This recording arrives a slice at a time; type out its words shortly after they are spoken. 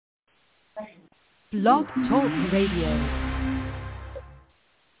Blog Talk Radio.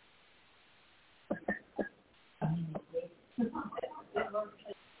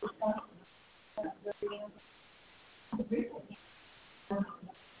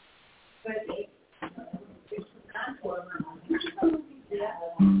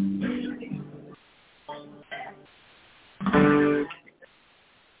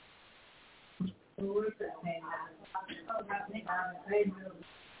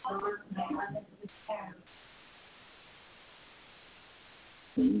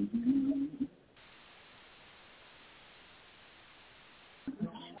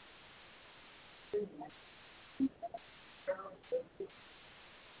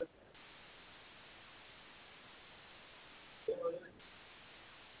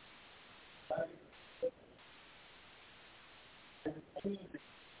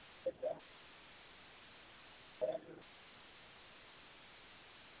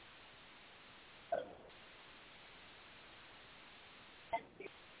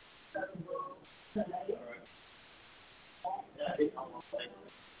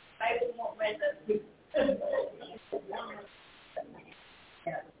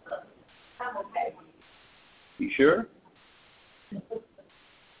 You sure?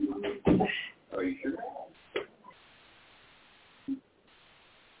 Are you sure?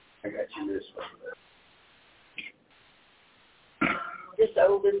 I got you this one. Just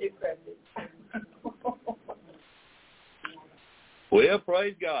old and decrepit. Well,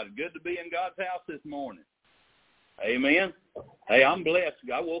 praise God. Good to be in God's house this morning. Amen. Hey, I'm blessed.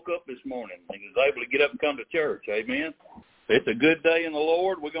 I woke up this morning and was able to get up and come to church. Amen. It's a good day in the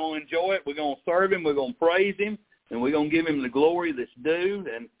Lord. We're going to enjoy it. We're going to serve Him. We're going to praise Him. And we're going to give Him the glory that's due.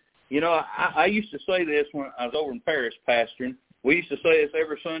 And, you know, I used to say this when I was over in Paris pastoring. We used to say this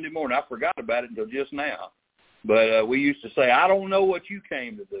every Sunday morning. I forgot about it until just now. But we used to say, I don't know what you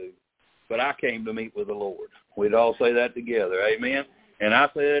came to do, but I came to meet with the Lord. We'd all say that together. Amen. And I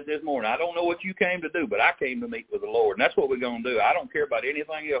said that this morning. I don't know what you came to do, but I came to meet with the Lord. And that's what we're going to do. I don't care about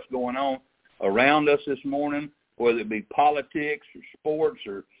anything else going on around us this morning, whether it be politics or sports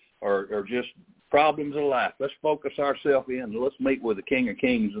or just problems of life. Let's focus ourselves in. Let's meet with the King of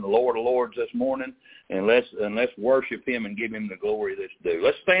Kings and the Lord of Lords this morning, and let's worship Him and give Him the glory that's due.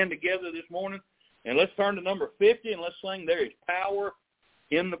 Let's stand together this morning, and let's turn to number 50, and let's sing There Is Power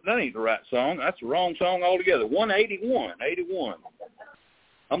in the... That ain't the right song. That's the wrong song altogether. 181. 81.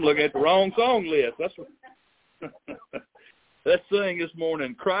 I'm looking at the wrong song list. That's what... Let's sing this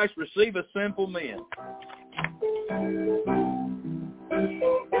morning, Christ Receiveth Sinful Men.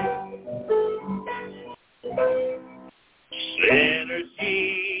 Sinners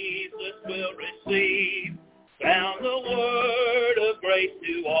Jesus will receive, found the word of grace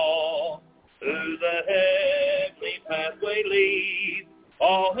to all, who the heavenly pathway lead,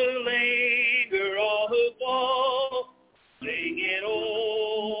 all who linger, all who fall, sing it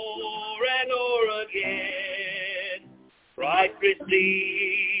o'er and o'er again. Christ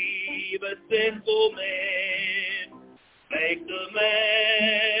receive a sinful man, make the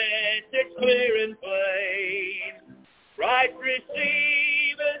message clear and plain. Christ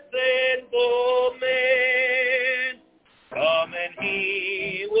receive a sinful man, come and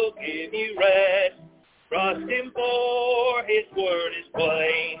He will give you rest. Trust Him for His word is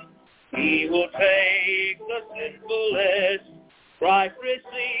plain. He will take the sinfulest. Christ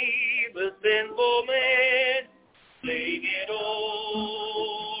receive a sinful man, sing it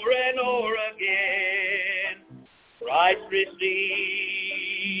o'er and o'er again. Christ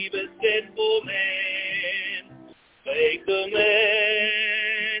receive a sinful man, make the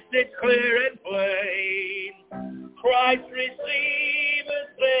message clear and plain. Christ receive a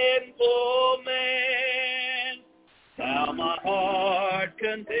sinful man. Now my heart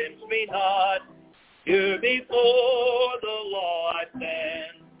condemns me not, here before the law I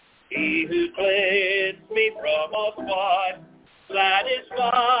stand. He who cleansed me from all spot,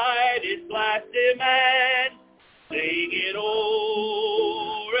 satisfied His last demand. Sing it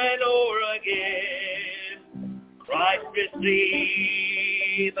o'er and o'er again. Christ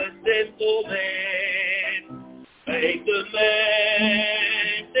receive a sinful man, make the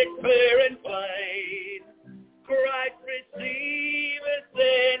message clear and plain. Christ receive a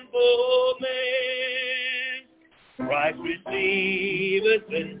sinful man. Christ receive a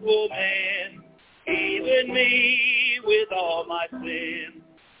sinful man, even me with all my sin,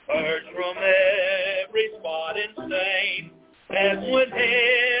 purged from every spot and stain, and with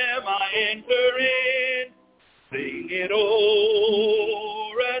Him I enter in. Sing it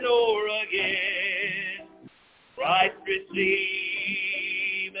o'er and o'er again. Christ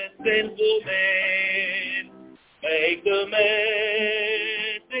receive a sinful man, make the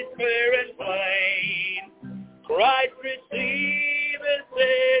message clear and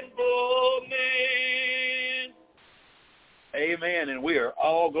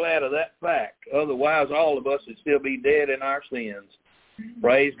Otherwise, all of us would still be dead in our sins.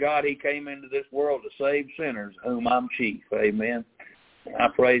 Praise God, he came into this world to save sinners, whom I'm chief. Amen. I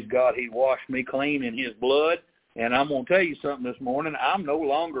praise God he washed me clean in his blood. And I'm going to tell you something this morning. I'm no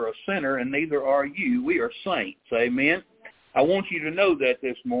longer a sinner, and neither are you. We are saints. Amen. I want you to know that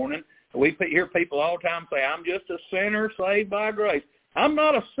this morning. We hear people all the time say, I'm just a sinner saved by grace. I'm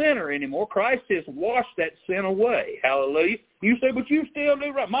not a sinner anymore. Christ has washed that sin away. Hallelujah. You say, but you still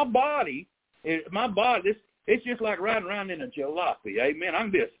do right. My body, it's just like riding around in a jalopy. Amen.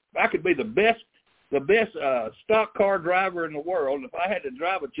 I could be the best stock car driver in the world. And if I had to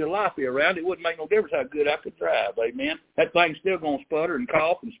drive a jalopy around, it wouldn't make no difference how good I could drive. Amen. That thing's still going to sputter and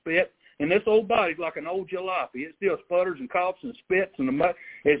cough and spit. And this old body's like an old jalopy. It still sputters and coughs and spits. And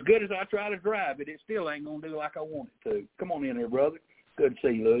as good as I try to drive it, it still ain't going to do like I want it to. Come on in here, brother. Good to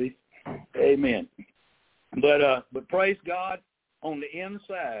see you, Louis. Amen. But praise God on the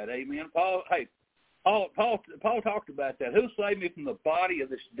inside. Amen. Paul talked about that. Who saved me from the body of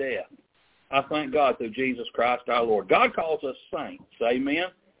this death? I thank God through Jesus Christ our Lord. God calls us saints. Amen.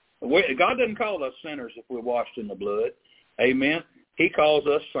 God doesn't call us sinners if we're washed in the blood. Amen. He calls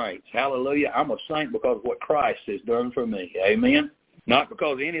us saints. Hallelujah. I'm a saint because of what Christ has done for me. Amen. Not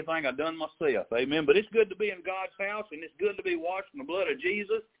because of anything I've done myself. Amen. But it's good to be in God's house, and it's good to be washed in the blood of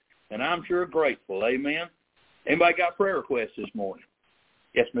Jesus, and I'm sure grateful. Amen. Anybody got prayer requests this morning?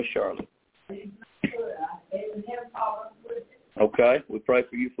 Yes, Miss Charlotte. Okay. We pray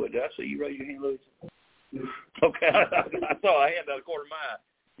for you, foot. Did I see you raise your hand, Louis? Okay. I saw I had that a quarter of my eye.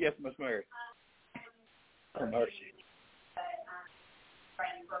 Yes, Miss Mary. Oh, mercy.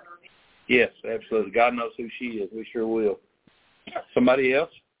 Yes, absolutely. God knows who she is. We sure will. Somebody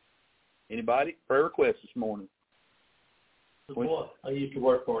else? Anybody? Prayer requests this morning. Boy, I used to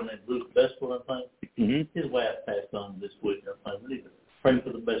work for that Bruce Bessel, I think. Mm-hmm. His wife passed on this week, I think. We need to pray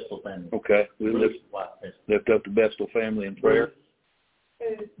for the Bessel family. Okay. We lift up the Bessel family in prayer.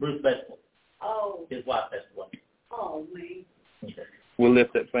 Bruce Bessel. Oh. His wife passed away. Oh, me. Okay. We'll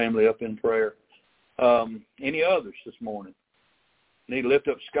lift that family up in prayer. Any others this morning? Need to lift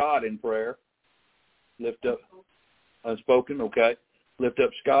up Scott in prayer. Lift up unspoken, okay. Lift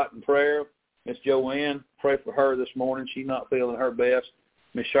up Scott in prayer. Miss Joanne, pray for her this morning. She's not feeling her best.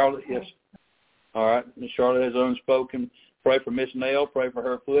 Miss Charlotte, yes. All right. Miss Charlotte has unspoken. Pray for Miss Nell. Pray for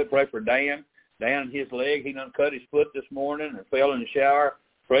her foot. Pray for Dan. Dan and his leg. He done cut his foot this morning and fell in the shower.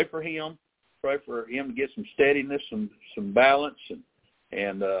 Pray for him. Pray for him to get some steadiness, some balance,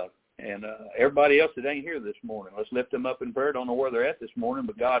 and everybody else that ain't here this morning. Let's lift them up in prayer. Don't know where they're at this morning,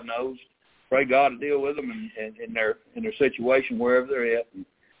 but God knows. Pray God to deal with them and in their situation wherever they're at,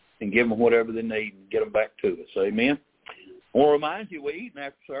 and give them whatever they need and get them back to us. Amen. I want to remind you we're eating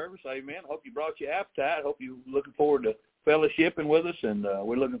after service. Amen. Hope you brought your appetite. Hope you're looking forward to fellowshipping with us, and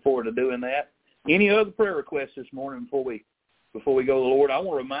we're looking forward to doing that. Any other prayer requests this morning before we go to the Lord? I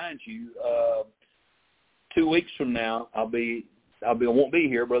want to remind you, 2 weeks from now, I won't be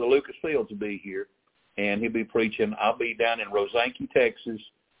here. Brother Lucas Fields will be here, and he'll be preaching. I'll be down in Rosanke, Texas,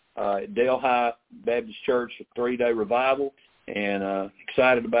 at Delhi Baptist Church, a 3-day revival, and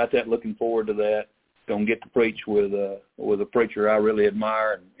excited about that. Looking forward to that. Going to get to preach with a preacher I really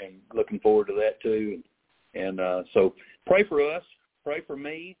admire, and looking forward to that too. And so pray for us. Pray for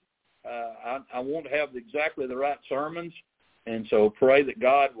me. I won't have exactly the right sermons, and so pray that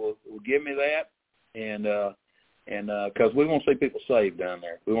God will give me that. And because we want to see people saved down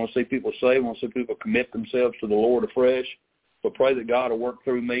there. We want to see people saved. We want to see people commit themselves to the Lord afresh. So pray that God will work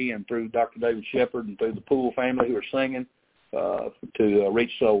through me and through Dr. David Shepard and through the Poole family who are singing to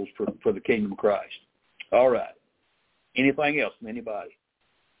reach souls for the kingdom of Christ. All right. Anything else from anybody?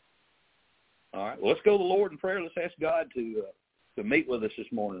 All right. Well, let's go to the Lord in prayer. Let's ask God to meet with us this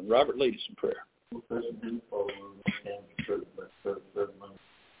morning. Robert, lead us in prayer.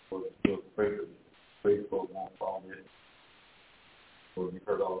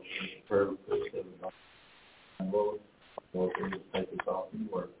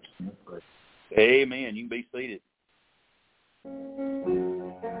 Amen. You can be seated.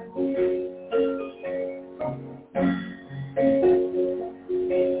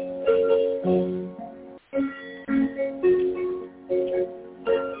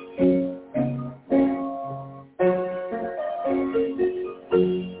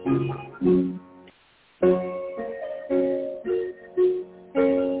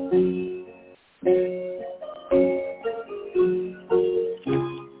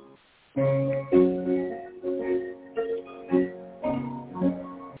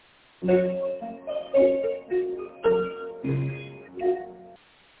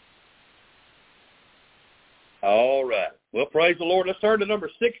 Well, praise the Lord. Let's turn to number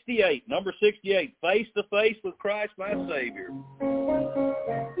 68. Number 68, Face to Face with Christ my Savior.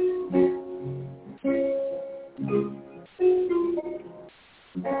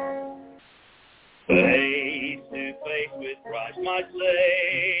 Face to face with Christ my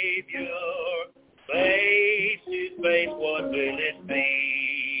Savior. Face to face, what will it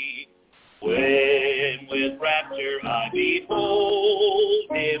be? When with rapture I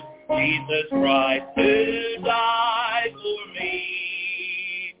behold Him, Jesus Christ who died for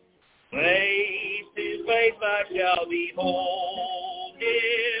me. Face to face I shall behold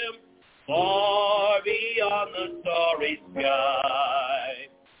Him, far beyond the starry sky.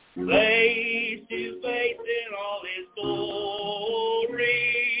 Face to face in all His glory,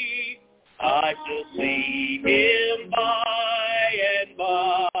 I shall see Him by and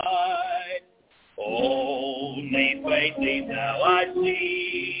by. Only faintly now I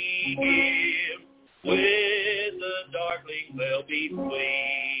see Him, with the darkling veil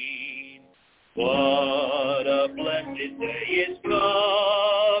between. What a blessed day is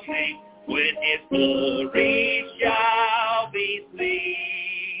coming, when His glory shall be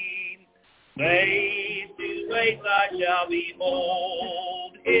seen. Face to face I shall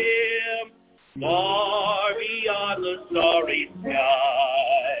behold Him, far beyond the starry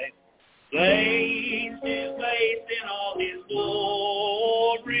sky. Face to face in all His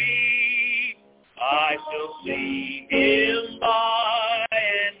glory, I shall see Him by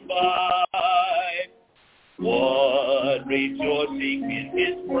and by. What rejoicing in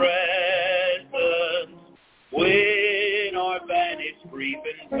His presence, when our banished grief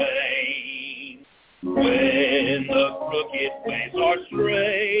and pain, when the crooked ways are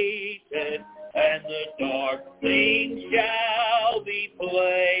straightened, and the dark things shall be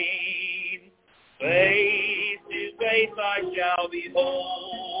plain. Face to face I shall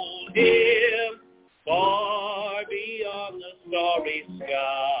behold Him, far beyond the starry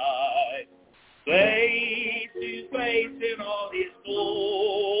sky. Face to face in all His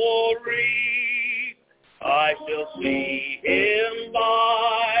glory, I shall see Him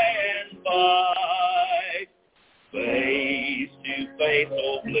by and by. Face to face,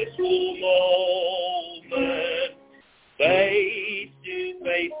 oh blissful moment, face to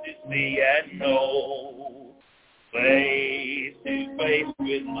face to see and know, face to face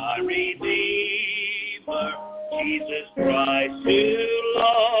with my Redeemer, Jesus Christ who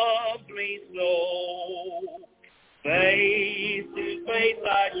loved me so. Face to face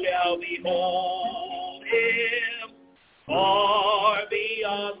I shall behold Him, far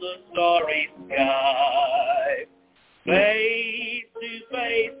beyond the starry sky. Face to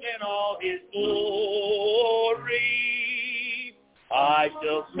face in all His glory, I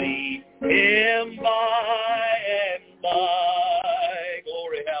shall see Him by and by.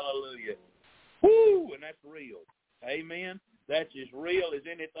 Glory, hallelujah. Woo, and that's real. Amen. That's as real as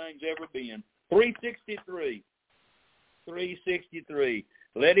anything's ever been. 363. 363.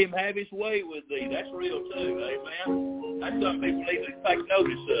 Let Him have His way with thee. That's real too. Amen. That's something people need to take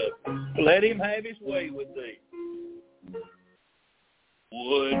notice of. Let Him have His way with thee.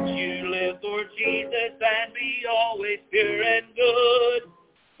 Would you live for Jesus and be always pure and good?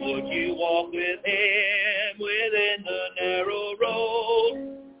 Would you walk with Him within the narrow road?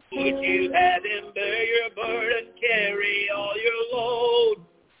 Would you have Him bear your burden, carry all your load?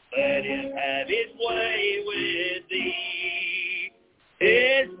 Let Him have His way with thee.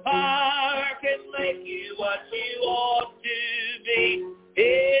 His power can make you what you ought to be.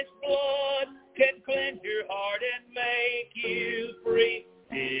 His blood can cleanse your heart and make you free.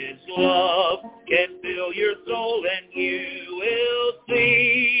 His love can fill your soul and you will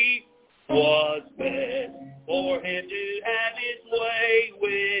see what's best for Him to have His way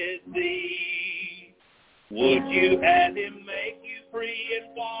with thee. Would you have Him make you free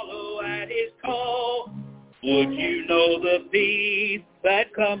and follow at His call? Would you know the peace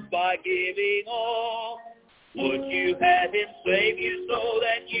that comes by giving all? Would you have Him save you so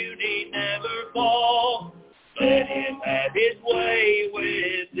that you need never fall? Let Him have His way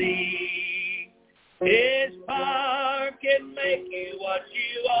with thee. His power can make you what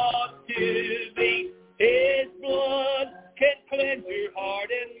you ought to be. His blood can cleanse your heart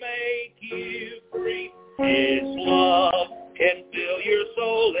and make you free. His love can fill your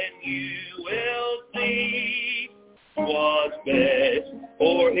soul and you will see what's best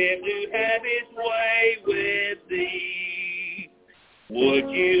for Him to have His way with thee. Would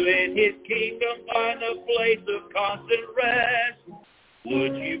you in His kingdom find a place of constant rest?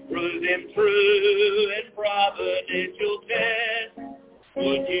 Would you prove Him true in providential test?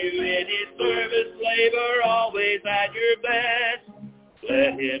 Would you in His service labor always at your best?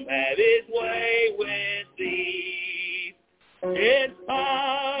 Let Him have His way with thee. His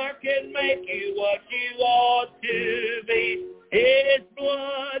power can make you what you ought to be. His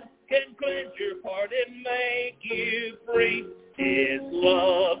blood can cleanse your heart and make you free. His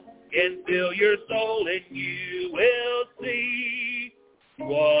love can fill your soul and you will see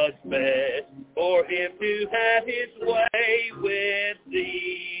what's best for him to have his way with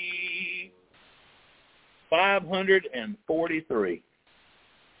thee. 543.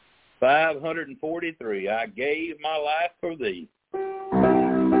 543. I gave my life for thee.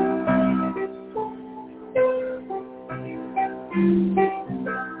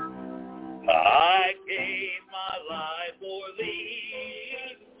 I gave my life for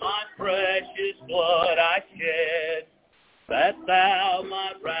thee, my precious blood I shed, that thou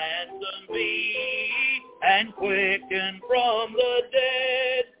might ransom be, and quicken from the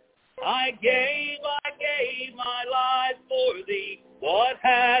dead. I gave my life for thee, what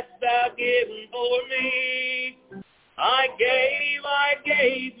hast thou given for me? I gave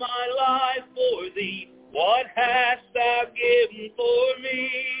my life for thee, what hast thou given for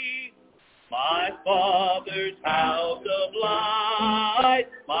me? My Father's house of light,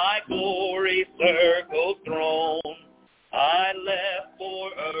 my glory circled throne, I left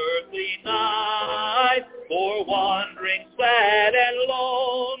for earthly night, for wandering sad and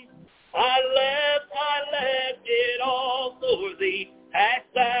lone. I left it all for thee, hast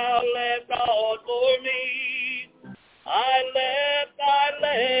thou left all for me? I left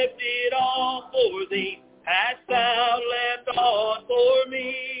it all for thee, hast thou left all for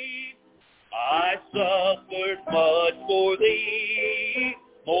me? I suffered much for thee,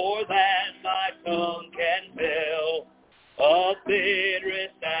 more than my tongue can tell, of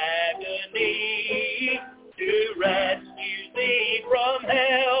bitterest agony, to rescue thee from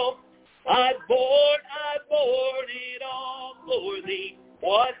hell. I borne it all for thee,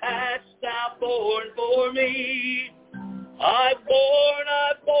 what hast thou borne for me? I borne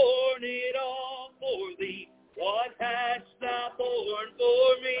it all for thee, what hast thou borne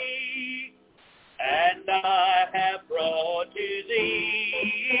for me? And I have brought to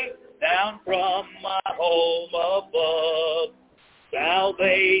thee, down from my home above,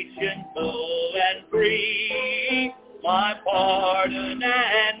 salvation full and free, my pardon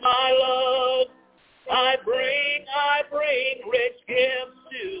and my love. I bring rich gifts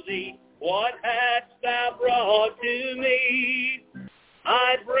to thee, what hast thou brought to me?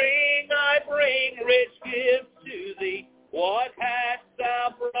 I bring rich gifts to thee, what hast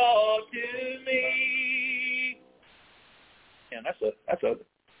thou brought to me? And that's a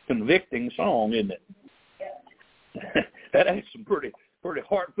convicting song, isn't it? Yeah. That ain't some pretty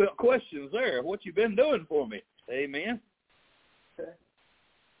heartfelt questions there. What you been doing for me? Amen. Okay.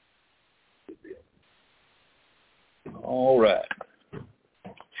 All right.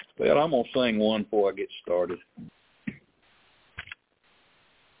 Well, I'm going to sing one before I get started. Let's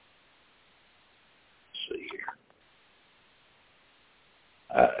see here.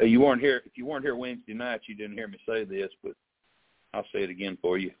 You weren't here. If you weren't here Wednesday night, you didn't hear me say this, but I'll say it again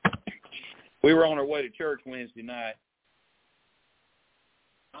for you. We were on our way to church Wednesday night.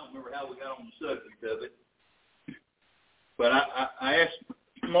 I don't remember how we got on the subject of it, but I asked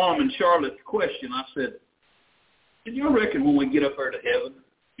Mom and Charlotte the question. I said, "Did you reckon when we get up there to heaven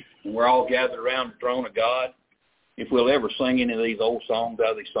and we're all gathered around the throne of God, if we'll ever sing any of these old songs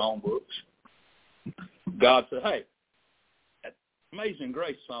out of these songbooks?" God said, "Hey, that Amazing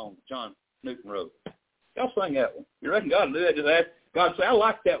Grace song John Newton wrote, y'all sing that one. You reckon God will do that?" Just ask. God said, "I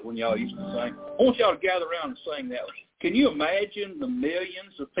like that one y'all used to sing. I want y'all to gather around and sing that one." Can you imagine the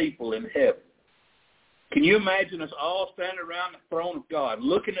millions of people in heaven? Can you imagine us all standing around the throne of God,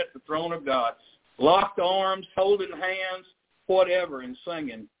 looking at the throne of God, locked arms, holding hands, whatever, and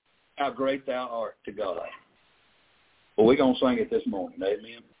singing, "How great thou art" to God? Well, we're going to sing it this morning.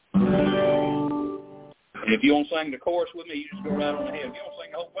 Amen. And if you want to sing the chorus with me, you just go right on ahead. If you want to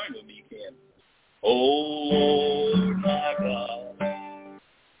sing the whole thing with me, you can. Oh, Lord, my God,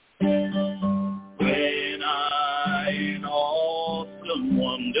 when I in awesome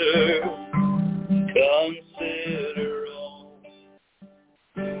wonder consider all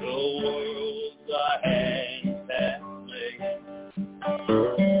the worlds thy hands have made,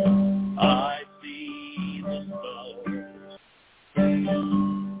 I see the stars,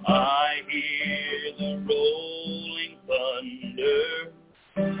 I hear the rolling thunder,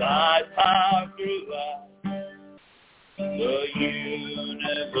 thy power throughout the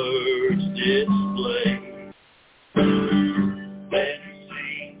universe display. Then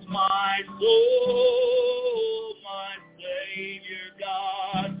sings my soul, my Savior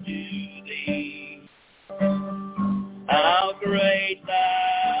God, to thee. How great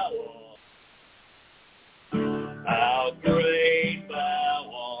thou art, how great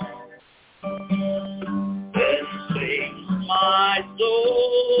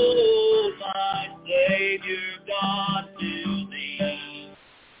soul, my Savior God, to thee.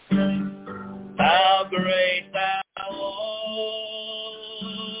 How great thou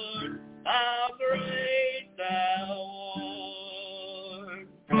art, how great thou art,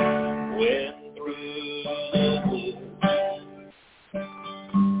 when through the woods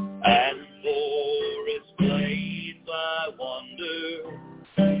and forest glades I wander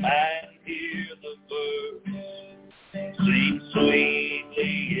and hear the birds sing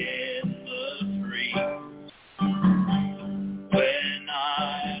sweetly in the trees. When I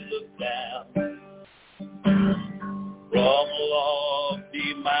look down from lofty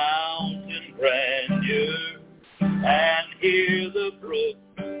mountain grandeur and hear the brook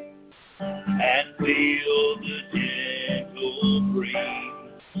and feel the gentle breeze,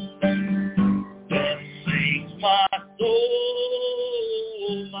 then sings my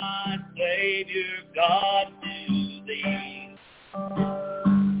soul, my Savior God, to thee.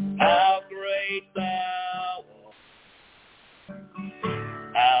 How great thou art,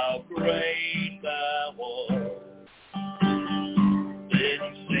 how great thou art. Then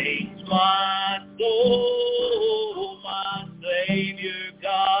sings my soul, my Savior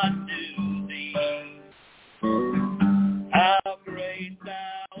God, to thee. How great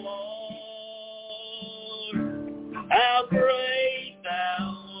thou art, how great thou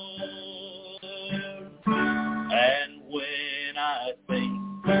art. And when I think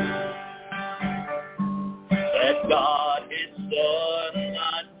that God his Son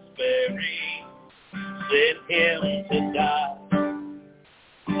not sparing sent him to die,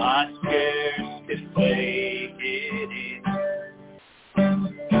 I scarce can take it in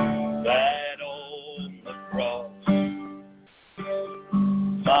that on the cross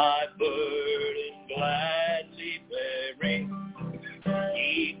my burden gladly bearing,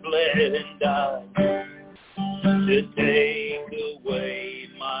 he bled and died to take away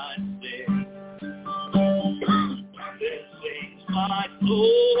my sin. Then sings my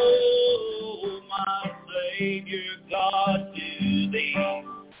soul, my Savior God, to thee.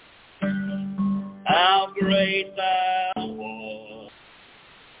 How great thou art,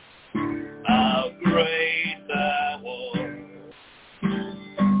 how great thou art.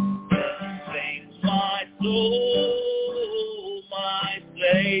 Then sings my soul, my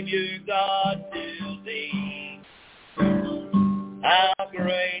Savior God, to thee. How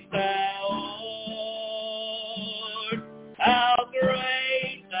great thou art, how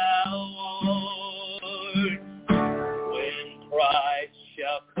great thou art, when Christ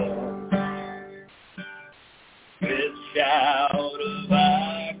shall come with shout of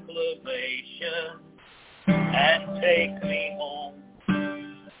acclamation and take me home.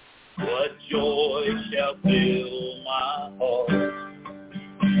 What joy shall fill my heart,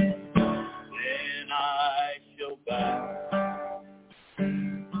 then I shall bow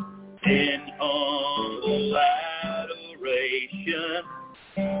in humble adoration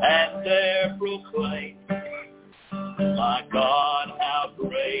and there proclaim, my God, how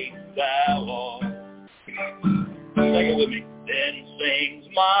great thou art. Sing it with me. Then sings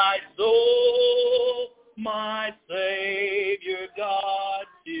my soul, my Savior God,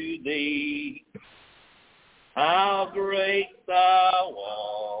 to thee. How great thou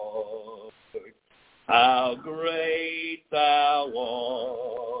art, how great thou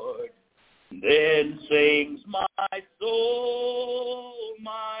art. Then sings my soul,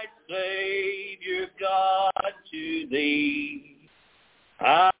 my Savior God, to thee.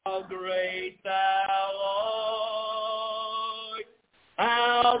 How great thou art,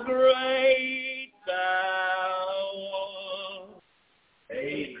 how great thou art.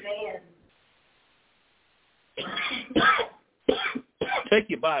 Amen. Take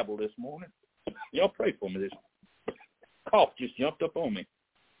your Bible this morning. Y'all pray for me. This cough just jumped up on me.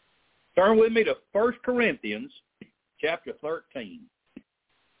 Turn with me to 1 Corinthians chapter 13.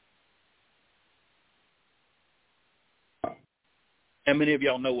 How many of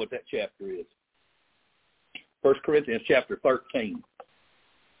y'all know what that chapter is? 1 Corinthians chapter 13.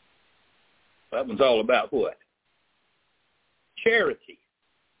 That one's all about what? Charity.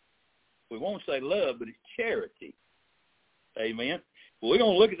 We won't say love, but it's charity. Amen. Well, we're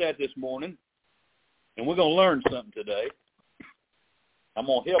going to look at that this morning, and we're going to learn something today. I'm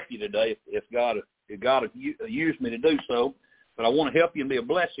going to help you today if God used me to do so, but I want to help you and be a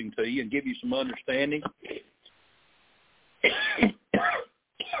blessing to you and give you some understanding.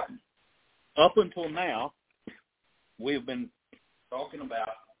 Up until now, we've been talking about,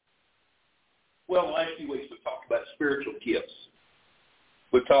 well, the last few weeks we've talked about spiritual gifts.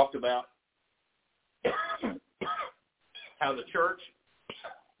 We've talked about how the church,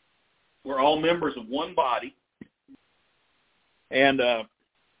 we're all members of one body, And,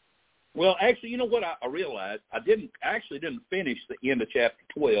 well, actually, you know what I realized? I actually didn't finish the end of chapter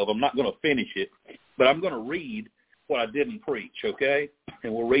 12. I'm not going to finish it, but I'm going to read what I didn't preach, okay?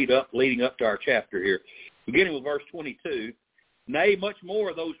 And we'll read up, leading up to our chapter here. Beginning with verse 22, nay, much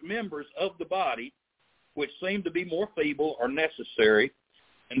more those members of the body which seem to be more feeble are necessary,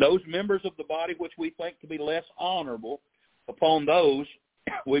 and those members of the body which we think to be less honorable, upon those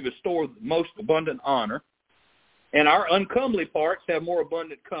we bestow most abundant honor. And our uncomely parts have more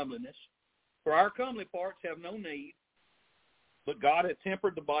abundant comeliness, for our comely parts have no need, but God hath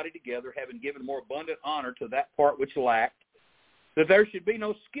tempered the body together, having given more abundant honor to that part which lacked, that there should be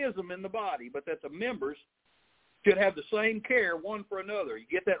no schism in the body, but that the members should have the same care one for another. You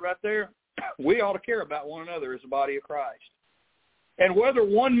get that right there? We ought to care about one another as the body of Christ. And whether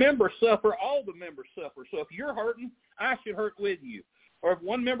one member suffer, all the members suffer. So if you're hurting, I should hurt with you. Or if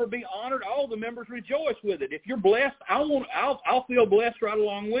one member be honored, all the members rejoice with it. If you're blessed, I'll feel blessed right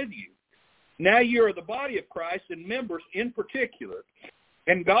along with you. Now you are the body of Christ and members in particular.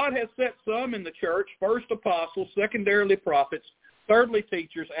 And God has set some in the church, first apostles, secondarily prophets, thirdly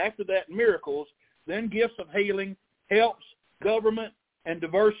teachers, after that miracles, then gifts of healing, helps, government, and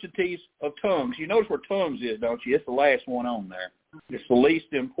diversities of tongues. You notice where tongues is, don't you? It's the last one on there. It's the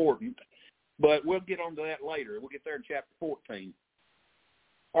least important. But we'll get on to that later. We'll get there in chapter 14.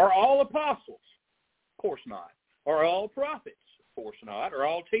 Are all apostles? Of course not. Are all prophets? Of course not. Are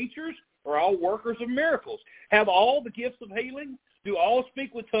all teachers? Are all workers of miracles? Have all the gifts of healing? Do all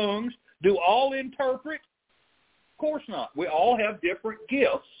speak with tongues? Do all interpret? Of course not. We all have different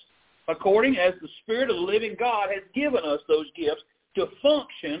gifts according as the Spirit of the living God has given us those gifts to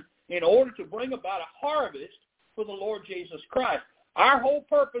function in order to bring about a harvest for the Lord Jesus Christ. Our whole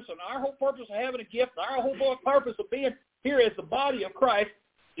purpose and our whole purpose of having a gift, and our whole purpose of being here as the body of Christ,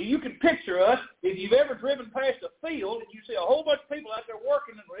 you can picture us, if you've ever driven past a field and you see a whole bunch of people out there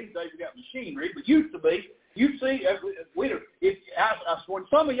working, and these days we got machinery, but used to be, you'd see, when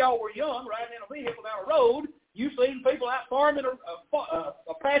some of y'all were young, riding in a vehicle down a road, you seen people out farming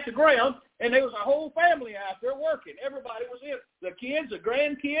a patch of ground, and there was a whole family out there working. Everybody was in. The kids, the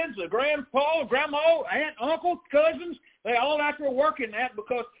grandkids, the grandpa, grandma, aunt, uncle, cousins, they all out there working that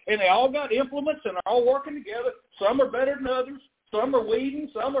and they all got implements and they're all working together. Some are better than others. Some are weeding.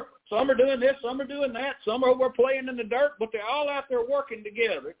 Some are doing this. Some are doing that. Some are over playing in the dirt, but they're all out there working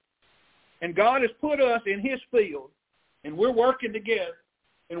together. And God has put us in his field, and we're working together.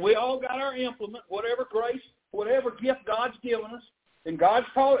 And we all got our implement, whatever grace, whatever gift God's given us. And God's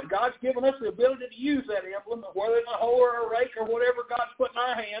given us the ability to use that implement, whether it's a hoe or a rake or whatever God's put in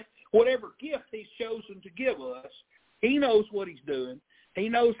our hand, whatever gift he's chosen to give us. He knows what he's doing. He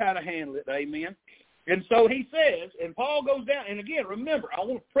knows how to handle it, amen. And so he says, and Paul goes down, and again, remember, I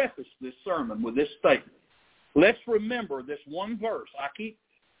want to preface this sermon with this statement. Let's remember this one verse.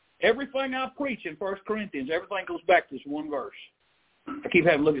 Everything I preach in 1 Corinthians, everything goes back to this one verse. I keep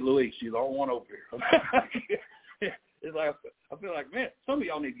having to look at Luis. She's the only one over here. It's like, I feel like, man, some of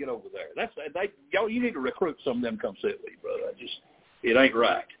y'all need to get over there. You need to recruit some of them to come sit with you, brother. It ain't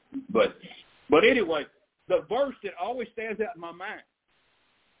right. But anyway, the verse that always stands out in my mind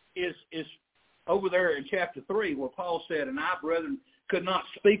is over there in chapter 3 where Paul said, and I, brethren, could not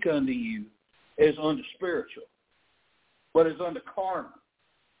speak unto you as unto spiritual, but as unto carnal,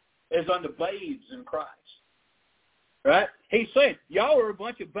 as unto babes in Christ. Right? He's saying, y'all are a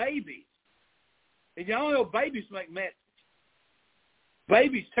bunch of babies. And y'all know babies make messes.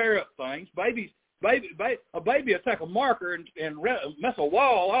 Babies tear up things. A baby will take a marker and mess a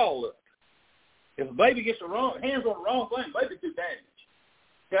wall all up. If a baby gets hands on the wrong thing, baby do damage.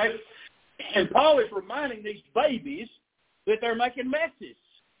 Okay? And Paul is reminding these babies that they're making messes.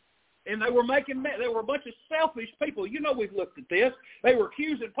 And they were a bunch of selfish people. You know, we've looked at this. They were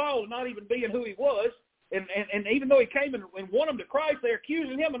accusing Paul of not even being who he was. And even though he came and won them to Christ, they're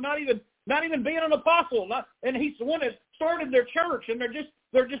accusing him of not even being an apostle. And he's the one that started their church, and they're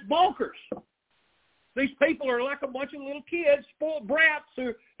just bonkers. These people are like a bunch of little kids, spoiled brats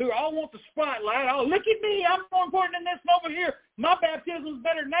who all want the spotlight. Oh, look at me, I'm more important than this over here. My baptism's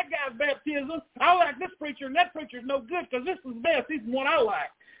better than that guy's baptism. I like this preacher, and that preacher's no good because this is best. He's the one I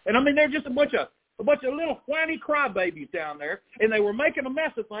like. And I mean, they're just a bunch of little whiny crybabies down there, and they were making a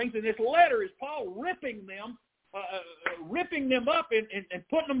mess of things. And this letter is Paul ripping them up and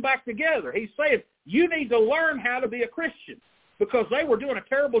putting them back together. He's saying, you need to learn how to be a Christian, because they were doing a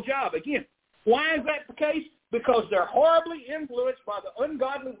terrible job. Again, why is that the case? Because they're horribly influenced by the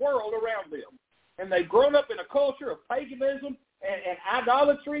ungodly world around them. And they've grown up in a culture of paganism and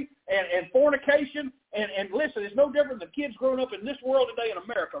idolatry and fornication. And listen, it's no different than kids growing up in this world today in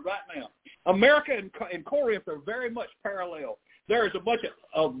America right now. America and Corinth are very much parallel. there is a bunch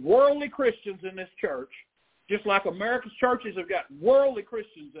of worldly Christians in this church, just like America's churches have got worldly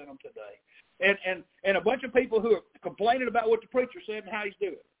Christians in them today. And a bunch of people who are complaining about what the preacher said and how he's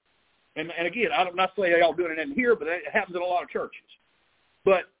doing. And again, I'm not saying y'all doing it in here, but it happens in a lot of churches.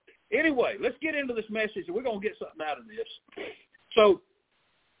 But anyway, let's get into this message, and we're going to get something out of this. So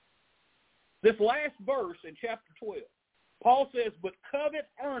this last verse in chapter 12, Paul says, but covet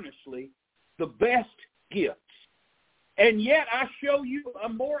earnestly the best gifts. And yet I show you a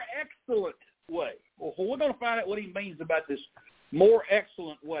more excellent way. Well, we're going to find out what he means about this more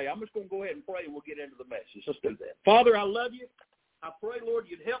excellent way. I'm just going to go ahead and pray, and we'll get into the message. Let's do that. Father, I love you. I pray, Lord,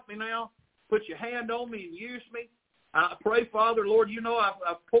 you'd help me now. Put your hand on me and use me. I pray, Father, Lord, you know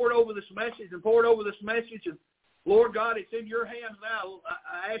I've poured over this message. And Lord God, it's in your hands now.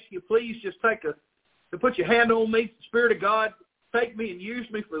 I ask you, please just to put your hand on me, Spirit of God. Take me and use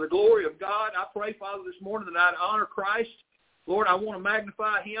me for the glory of God. I pray, Father, this morning that I'd honor Christ. Lord, I want to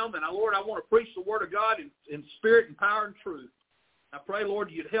magnify him. And, Lord, I want to preach the word of God in spirit and power and truth. I pray,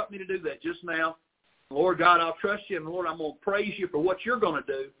 Lord, you'd help me to do that just now. Lord God, I'll trust you. And, Lord, I'm going to praise you for what you're going to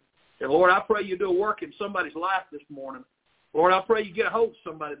do. And, Lord, I pray you do a work in somebody's life this morning. Lord, I pray you get a hold of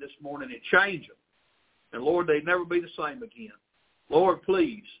somebody this morning and change them. And, Lord, they'd never be the same again. Lord,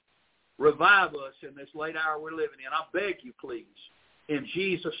 please revive us in this late hour we're living in. I beg you, please, in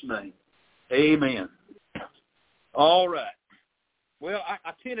Jesus' name. Amen. All right. Well,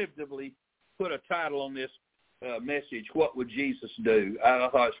 I tentatively put a title on this message, What Would Jesus Do? I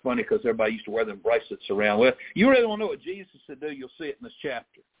thought it's funny because everybody used to wear them bracelets around. Well, you really want to know what Jesus would do, you'll see it in this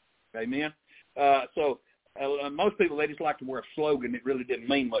chapter. Amen? Most people, they just like to wear a slogan that really didn't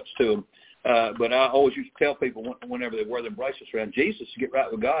mean much to them. But I always used to tell people whenever they wear them bracelets around, Jesus would get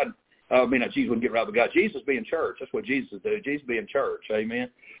right with God. Jesus wouldn't get right with God. Jesus be in church. That's what Jesus would do. Jesus be in church. Amen.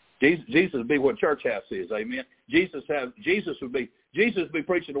 Jesus would be what church house is. Amen. Jesus would be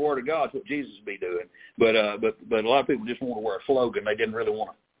preaching the word of God. That's what Jesus would be doing. But a lot of people just want to wear a slogan. They didn't really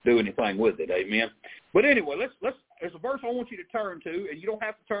want to do anything with it. Amen. But anyway, there's a verse I want you to turn to, and you don't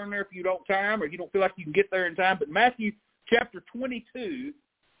have to turn there if you don't time or you don't feel like you can get there in time. But Matthew chapter 22,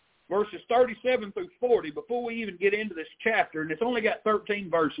 verses 37 through 40, before we even get into this chapter, and it's only got 13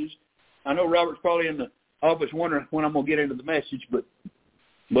 verses. I know Robert's probably in the office wondering when I'm going to get into the message, but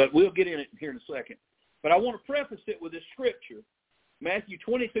we'll get in it here in a second. But I want to preface it with this scripture, Matthew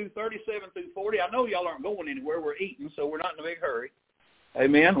 22, 37 through 40. I know y'all aren't going anywhere. We're eating, so we're not in a big hurry.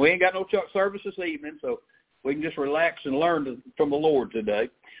 Amen. We ain't got no church service this evening, so we can just relax and learn from the Lord today.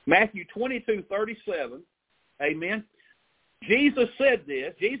 Matthew 22, 37. Amen. Jesus said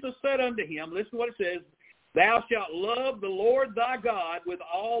this. Jesus said unto him, listen to what it says, Thou shalt love the Lord thy God with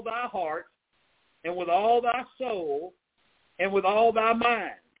all thy heart, and with all thy soul, and with all thy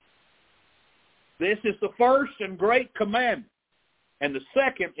mind. This is the first and great commandment, and the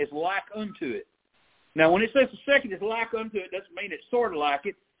second is like unto it. Now, when it says the second is like unto it, doesn't mean it's sort of like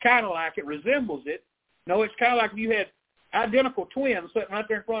it, kind of like it, resembles it. No, it's kind of like if you had identical twins sitting right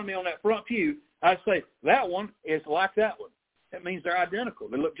there in front of me on that front pew, I'd say, that one is like that one. That means they're identical.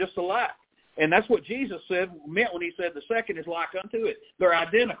 They look just alike. And that's what Jesus meant when he said the second is like unto it. They're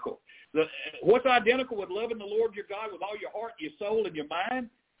identical. What's identical with loving the Lord your God with all your heart, your soul, and your mind?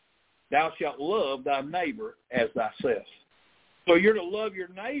 Thou shalt love thy neighbor as thyself. So you're to love your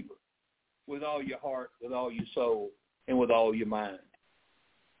neighbor with all your heart, with all your soul, and with all your mind.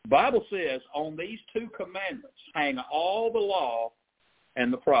 The Bible says on these two commandments hang all the law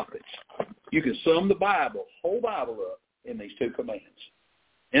and the prophets. You can sum the Bible, whole Bible up in these two commands.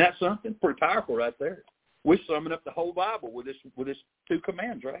 And that's something pretty powerful right there. We're summing up the whole Bible with this two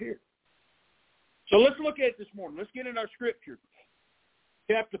commands right here. So let's look at it this morning. Let's get in our scripture.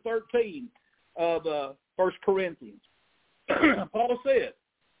 Chapter 13 of 1 Corinthians. Paul said,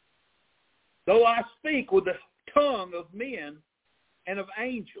 Though I speak with the tongue of men and of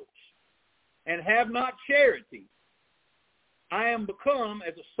angels, and have not charity, I am become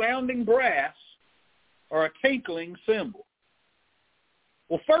as a sounding brass or a tinkling cymbal.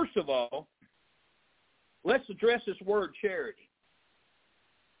 Well, first of all, let's address this word charity.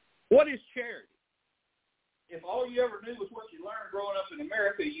 What is charity? If all you ever knew was what you learned growing up in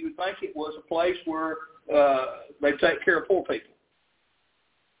America, you would think it was a place where they take care of poor people.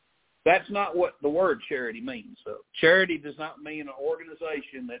 That's not what the word charity means. So charity does not mean an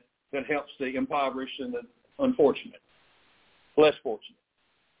organization that helps the impoverished and the unfortunate, less fortunate.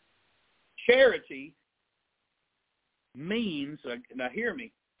 Charity means, now hear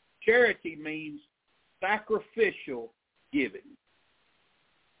me, charity means sacrificial giving.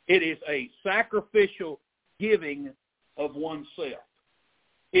 It is a sacrificial giving of oneself.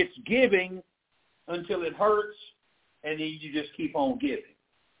 It's giving until it hurts and then you just keep on giving.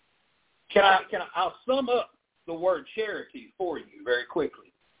 I'll sum up the word charity for you very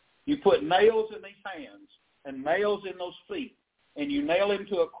quickly. You put nails in these hands and nails in those feet, and you nail him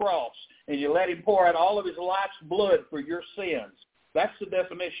to a cross, and you let him pour out all of his life's blood for your sins. That's the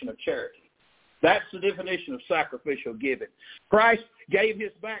definition of charity. That's the definition of sacrificial giving. Christ gave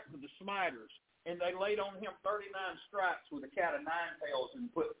his back to the smiters, and they laid on him 39 stripes with a cat of nine tails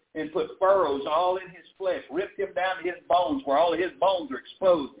and put furrows all in his flesh, ripped him down to his bones where all of his bones are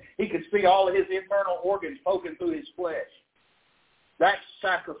exposed. He could see all of his internal organs poking through his flesh. That's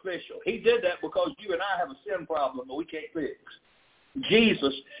sacrificial. He did that because you and I have a sin problem that we can't fix.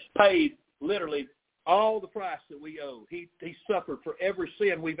 Jesus paid literally all the price that we owe. He suffered for every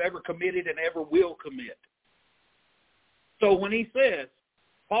sin we've ever committed and ever will commit. So when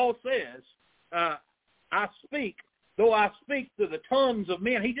Paul says, though I speak to the tongues of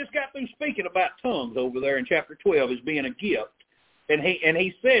men. He just got through speaking about tongues over there in chapter 12 as being a gift. And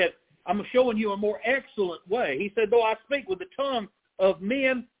he said, I'm showing you a more excellent way. He said, though I speak with the tongue of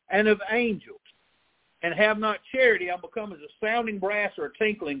men and of angels, and have not charity, I'm become as a sounding brass or a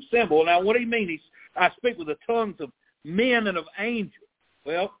tinkling cymbal. Now, what do you mean? I speak with the tongues of men and of angels.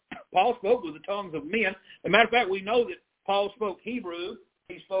 Well, Paul spoke with the tongues of men. As a matter of fact, we know that Paul spoke Hebrew,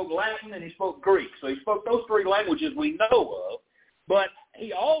 he spoke Latin, and he spoke Greek. So he spoke those three languages we know of. But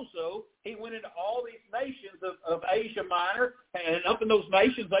he went into all these nations of Asia Minor, and up in those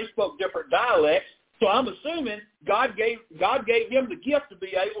nations they spoke different dialects. So I'm assuming God gave him the gift to be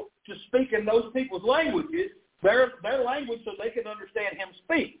able to speak in those people's languages, their language, so they can understand him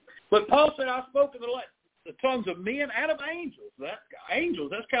speak. But Paul said, I spoke in the tongues of men and of angels. That's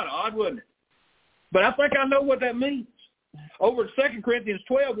kind of odd, wasn't it? But I think I know what that means. Over in 2 Corinthians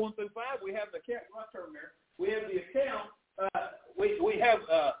 12, 1 through 5, we have the account. Right turn there. We have the account. We have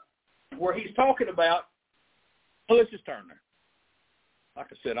where he's talking about. Well, let's just turn there. Like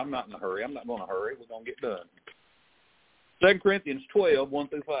I said, I'm not in a hurry. I'm not going to hurry. We're going to get done. 2 Corinthians 12, 1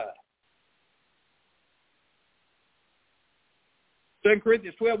 through 5. 2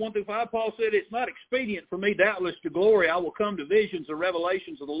 Corinthians 12, 1 through 5, Paul said, it's not expedient for me, doubtless, to glory. I will come to visions or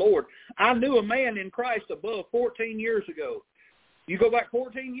revelations of the Lord. I knew a man in Christ above 14 years ago. You go back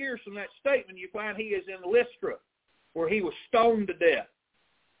 14 years from that statement, you find he is in Lystra, where he was stoned to death.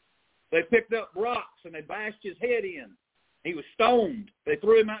 They picked up rocks and they bashed his head in. He was stoned. They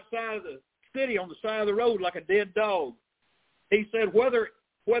threw him outside of the city on the side of the road like a dead dog. He said, whether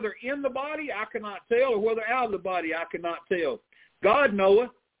in the body I cannot tell, or whether out of the body I cannot tell. God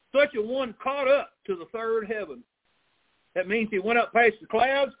knoweth, such a one caught up to the third heaven. That means he went up past the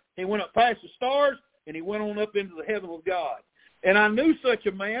clouds, he went up past the stars, and he went on up into the heaven of God. And I knew such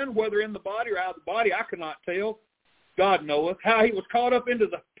a man, whether in the body or out of the body, I cannot tell. God knoweth, how he was caught up into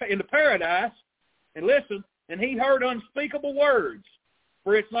paradise. And listen, and he heard unspeakable words,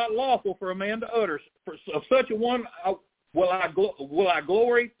 for it's not lawful for a man to utter. Of such a one will I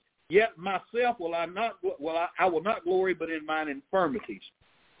glory, yet myself I will not glory, but in mine infirmities.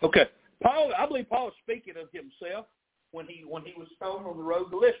 Okay, I believe Paul is speaking of himself when he was stoned on the road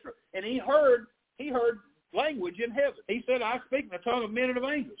to Lystra, and he heard language in heaven. He said, I speak in the tongue of men and of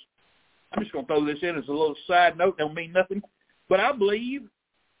angels. I'm just going to throw this in as a little side note. Don't mean nothing. But I believe,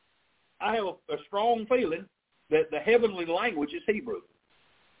 I have a strong feeling that the heavenly language is Hebrew.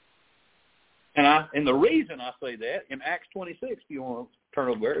 And the reason I say that, in Acts 26, if you want to turn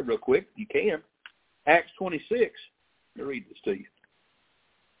over there real quick, you can. Acts 26, let me read this to you.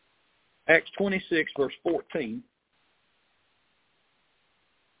 Acts 26, verse 14.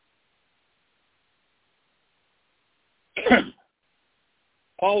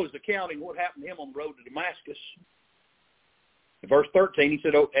 Paul is accounting what happened to him on the road to Damascus. In verse 13, he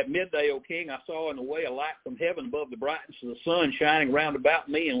said, at midday, O king, I saw in the way a light from heaven above the brightness of the sun shining round about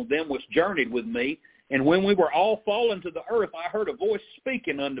me, and them which journeyed with me. And when we were all fallen to the earth, I heard a voice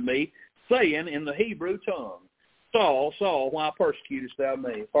speaking unto me, saying in the Hebrew tongue, Saul, Saul, why persecutest thou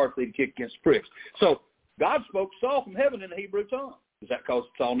me? It's hard for thee to kick against the pricks. So God spoke to Saul from heaven in the Hebrew tongue. Is that because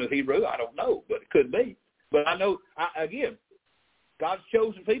Saul knew Hebrew? I don't know, but it could be. But I know, again, God's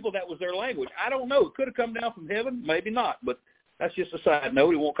chosen people, that was their language. I don't know. It could have come down from heaven, maybe not, but that's just a side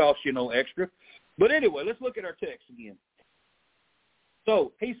note. It won't cost you no extra. But anyway, let's look at our text again.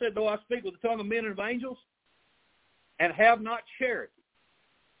 So he said, though I speak with the tongue of men and of angels and have not charity.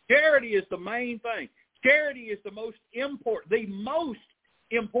 Charity is the main thing. Charity is the most important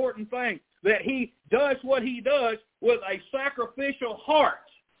thing, that he does what he does with a sacrificial heart.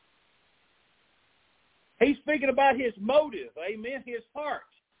 He's speaking about his motive, amen, his heart,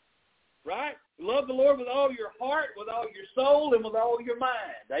 right? Love the Lord with all your heart, with all your soul, and with all your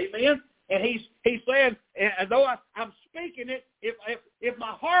mind, amen? And he's saying, and though I'm speaking it, if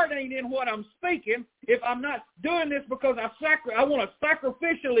my heart ain't in what I'm speaking, if I'm not doing this because I want to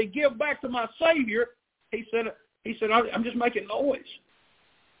sacrificially give back to my Savior, he said, I'm just making noise.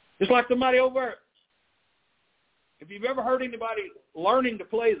 Just like somebody over. If you've ever heard anybody learning to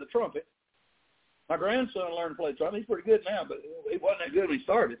play the trumpet, my grandson learned to play the trumpet. He's pretty good now, but he wasn't that good when he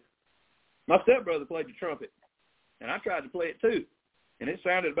started. My stepbrother played the trumpet, and I tried to play it too, and it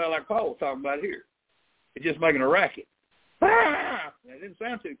sounded about like Paul was talking about here. It's just making a racket. Ah! It didn't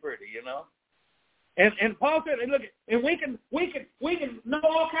sound too pretty, you know. And Paul said, look, and we can know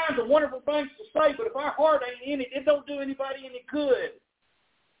all kinds of wonderful things to say, but if our heart ain't in it, it don't do anybody any good.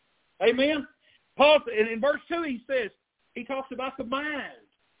 Amen. Paul, and in verse 2, he talks about the mind.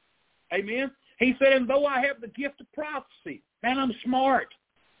 Amen. He said, and though I have the gift of prophecy, man, I'm smart.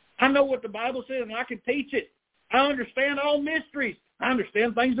 I know what the Bible says, and I can teach it. I understand all mysteries. I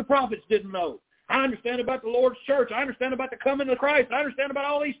understand things the prophets didn't know. I understand about the Lord's church. I understand about the coming of Christ. I understand about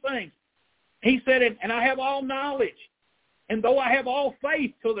all these things. He said, and I have all knowledge. And though I have all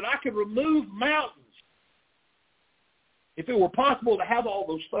faith so that I can remove mountains, if it were possible to have all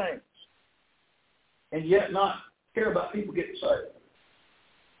those things, and yet not care about people getting saved,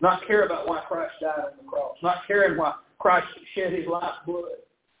 not care about why Christ died on the cross, not caring why Christ shed his life's blood.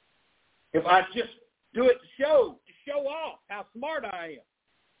 If I just do it to show off how smart I am.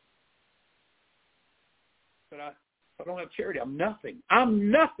 But I don't have charity. I'm nothing.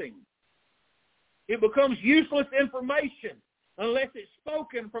 I'm nothing. It becomes useless information unless it's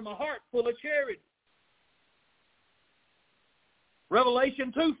spoken from a heart full of charity.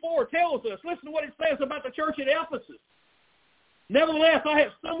 Revelation 2:4 tells us, listen to what it says about the church at Ephesus. Nevertheless, I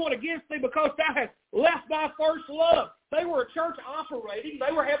have somewhat against thee because thou hast left thy first love. They were a church operating.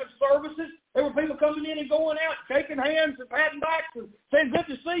 They were having services. There were people coming in and going out, shaking hands and patting backs and saying, good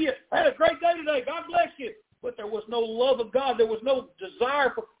to see you. I had a great day today. God bless you. But there was no love of God. There was no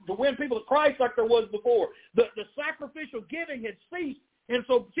desire to win people to Christ like there was before. The sacrificial giving had ceased. And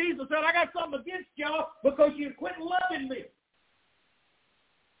so Jesus said, I got something against y'all because you quit loving me.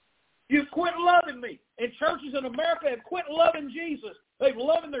 You've quit loving me. And churches in America have quit loving Jesus. They've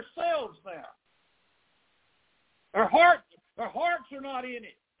loving themselves now. Our hearts are not in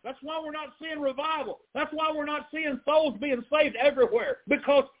it. That's why we're not seeing revival. That's why we're not seeing souls being saved everywhere.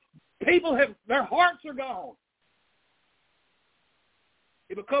 Because people their hearts are gone.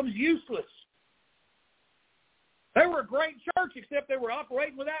 It becomes useless. They were a great church except they were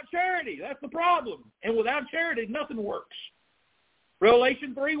operating without charity. That's the problem. And without charity, nothing works.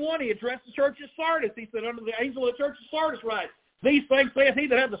 Revelation 3:1, he addressed the church of Sardis. He said, under the angel of the church of Sardis writes, these things saith he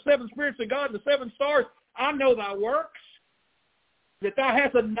that hath the seven spirits of God and the seven stars. I know thy works, that thou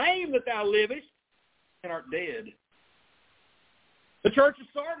hast a name that thou livest, and art dead. The church of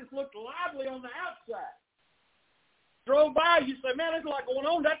Sardis looked lively on the outside. Drove by, you say, man, there's a lot going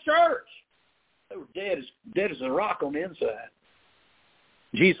on in that church. They were dead as a rock on the inside.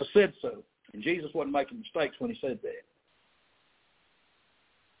 Jesus said so, and Jesus wasn't making mistakes when he said that.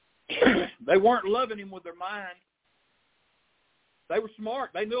 They weren't loving him with their mind. They were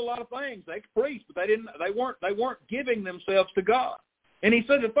smart. They knew a lot of things. They could preach, but they weren't giving themselves to God. And he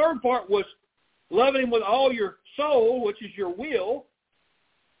said the third part was loving him with all your soul, which is your will.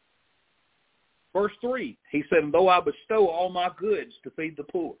 Verse 3, he said, and though I bestow all my goods to feed the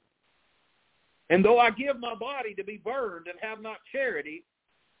poor, and though I give my body to be burned and have not charity,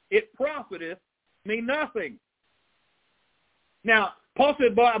 it profiteth me nothing. Now, Paul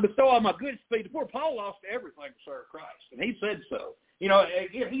said, but I bestow all my goods to feed the poor. Paul lost everything to serve Christ, and he said so. You know,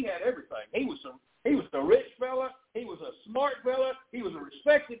 again, he had everything. He was the rich fella. He was a smart fella. He was a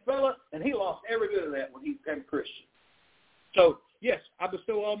respected fella, and he lost every bit of that when he became a Christian. So, yes, I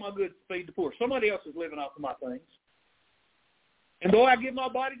bestow all my goods to feed the poor. Somebody else is living off of my things. And though I give my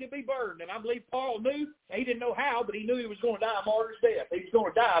body to be burned, and I believe Paul knew, he didn't know how, but he knew he was going to die a martyr's death. He was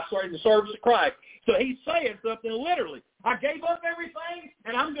going to die in the service of Christ. So he's saying something literally. I gave up everything,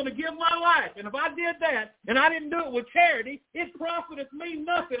 and I'm going to give my life. And if I did that, and I didn't do it with charity, it profiteth me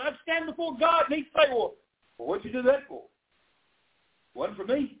nothing. I'd stand before God, and he'd say, well, what'd you do that for? It wasn't for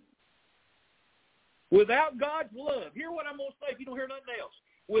me. Without God's love, hear what I'm going to say if you don't hear nothing else.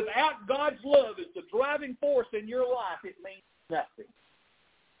 Without God's love is the driving force in your life, it means nothing.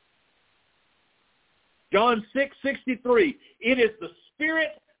 John 6:63. It is the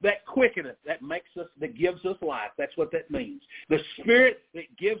Spirit that quickeneth, that makes us, that gives us life. That's what that means. The Spirit that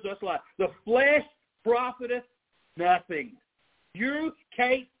gives us life. The flesh profiteth nothing. You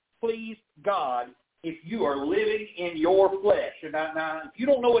can't please God if you are living in your flesh. And now, if you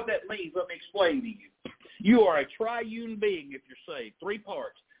don't know what that means, let me explain to you. You are a triune being if you're saved. 3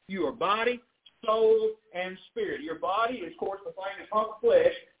 parts. You are body, soul, and spirit. Your body is, of course, the thing that's on the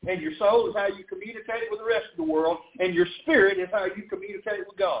flesh, and your soul is how you communicate with the rest of the world, and your spirit is how you communicate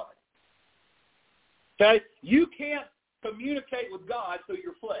with God. Okay? You can't communicate with God through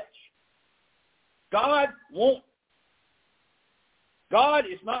your flesh. God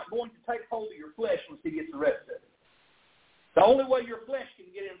is not going to take hold of your flesh once he gets the rest of it. The only way your flesh can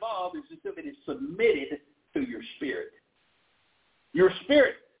get involved is if it is submitted to your spirit. Your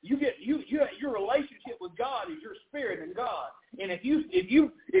spirit, your relationship with God is your spirit and God. And if you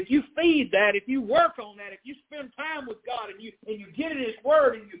feed that, if you work on that, if you spend time with God and you get in his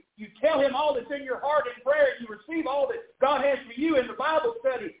word and you tell him all that's in your heart in prayer and you receive all that God has for you in the Bible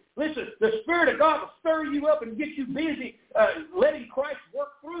study, listen, the Spirit of God will stir you up and get you busy letting Christ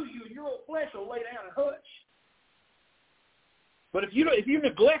work through you, and your old flesh will lay down and hush. But if you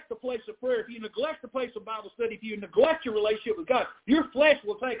neglect the place of prayer, if you neglect the place of Bible study, if you neglect your relationship with God, your flesh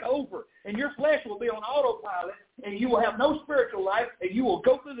will take over, and your flesh will be on autopilot, and you will have no spiritual life, and you will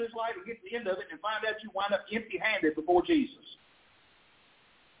go through this life and get to the end of it and find out you wind up empty-handed before Jesus.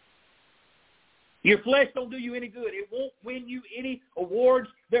 Your flesh don't do you any good. It won't win you any awards.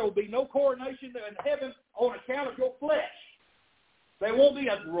 There will be no coronation in heaven on account of your flesh. There won't be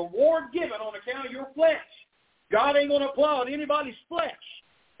a reward given on account of your flesh. God ain't going to applaud anybody's flesh.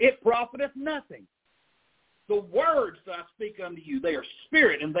 It profiteth nothing. The words that I speak unto you, they are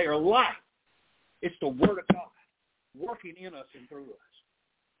spirit and they are life. It's the word of God working in us and through us.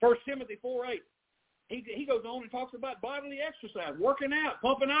 1 Timothy 4:8. He goes on and talks about bodily exercise, working out,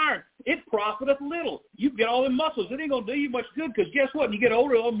 pumping iron. It profiteth little. You get all them muscles. It ain't going to do you much good because guess what? When you get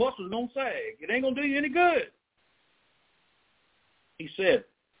older, all the muscles don't sag. It ain't going to do you any good. He said,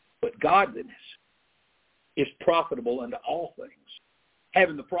 but godliness is profitable unto all things,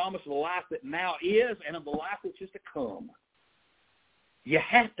 having the promise of the life that now is and of the life which is to come. You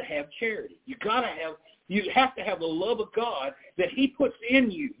have to have charity. You have to have the love of God that he puts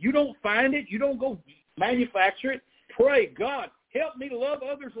in you. You don't find it. You don't go manufacture it. Pray, God, help me to love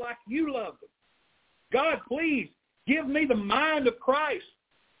others like you love them. God, please give me the mind of Christ.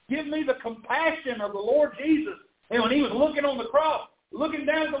 Give me the compassion of the Lord Jesus. And when he was looking on the cross, looking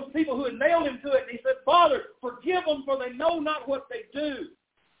down at those people who had nailed him to it, and he said, Father, forgive them, for they know not what they do.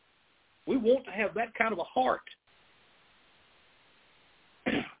 We want to have that kind of a heart.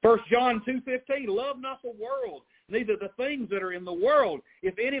 1 John 2:15, love not the world, neither the things that are in the world.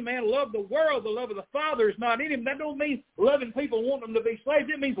 If any man love the world, the love of the Father is not in him. That don't mean loving people, wanting them to be saved.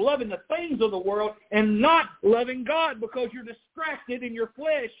 It means loving the things of the world and not loving God because you're distracted in your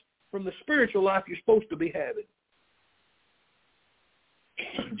flesh from the spiritual life you're supposed to be having.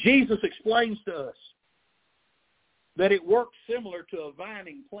 Jesus explains to us that it works similar to a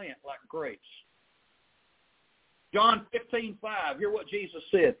vining plant like grapes. John 15:5, hear what Jesus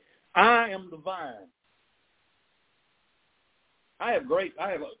said. I am the vine.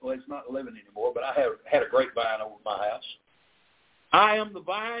 Well, it's not living anymore, but I have had a grapevine over my house. I am the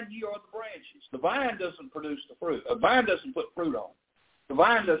vine, ye are the branches. The vine doesn't produce the fruit. A vine doesn't put fruit on. The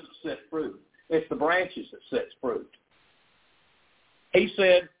vine doesn't set fruit. It's the branches that sets fruit. He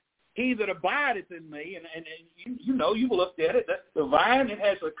said, he that abideth in me, and you've looked at it, that the vine, it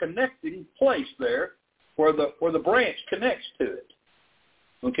has a connecting place there where the branch connects to it.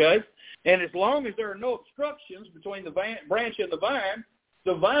 Okay? And as long as there are no obstructions between the branch and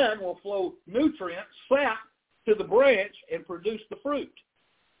the vine will flow nutrients, sap, to the branch and produce the fruit.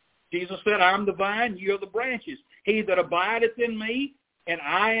 Jesus said, I am the vine, ye are the branches. He that abideth in me, and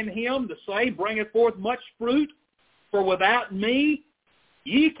I in him, the same bringeth forth much fruit. For without me,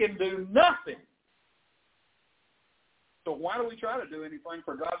 ye can do nothing. So why do we try to do anything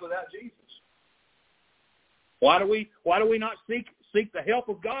for God without Jesus? Why do we not seek the help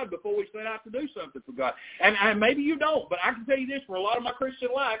of God before we set out to do something for God? And maybe you don't, but I can tell you this, for a lot of my Christian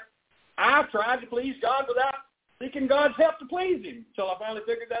life, I've tried to please God without seeking God's help to please him until I finally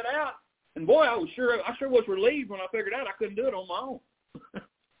figured that out. And boy, I sure was relieved when I figured out I couldn't do it on my own.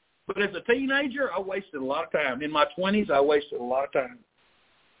 But as a teenager, I wasted a lot of time. In my 20s, I wasted a lot of time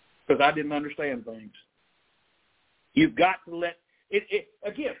because I didn't understand things. You've got to let it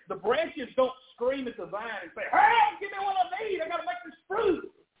again, the branches don't scream at the vine and say, hey, give me what I need. I got to make this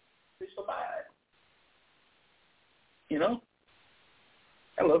fruit. It's the vine. You know?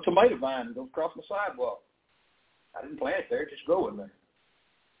 I got a little tomato vine that goes across my sidewalk. I didn't plant it there, it just grew in there.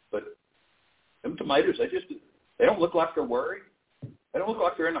 But them tomatoes, they don't look like they're worried. They don't look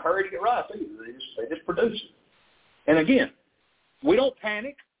like they're in a hurry to get ripe either. They just produce it. And again, we don't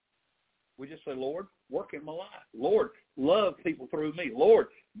panic. We just say, Lord, work in my life. Lord, love people through me. Lord,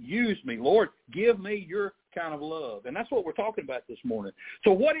 use me. Lord, give me your kind of love. And that's what we're talking about this morning.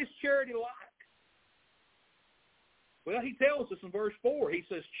 So what is charity like? Well, he tells us in verse 4, he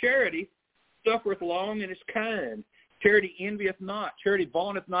says, charity suffereth long and is kind. Charity envieth not. Charity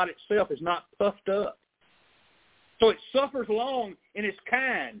vaunteth not itself, is not puffed up. So it suffers long and is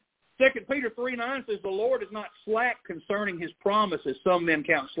kind. 2 Peter 3:9 says, the Lord is not slack concerning his promise, as some men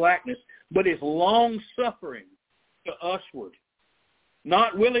count slackness, but is long-suffering to usward,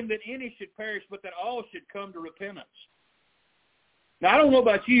 not willing that any should perish, but that all should come to repentance. Now, I don't know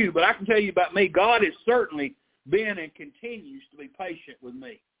about you, but I can tell you about me. God has certainly been and continues to be patient with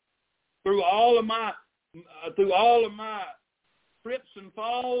me. Through all of my trips and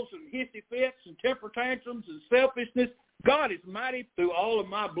falls and hissy fits and temper tantrums and selfishness, God is mighty through all of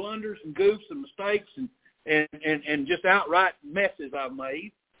my blunders and goofs and mistakes and just outright messes I've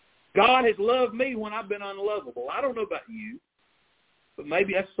made. God has loved me when I've been unlovable. I don't know about you, but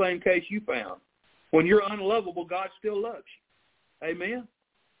maybe that's the same case you found. When you're unlovable, God still loves you. Amen?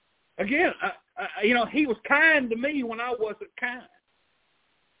 Again, he was kind to me when I wasn't kind.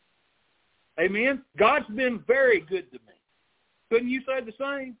 Amen? God's been very good to me. Couldn't you say the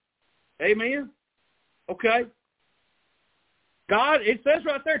same? Amen? Okay. God, it says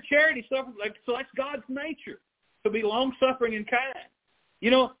right there, charity suffers, so that's God's nature, to be long-suffering and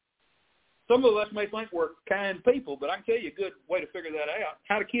kind. Some of us may think we're kind people, but I can tell you a good way to figure that out.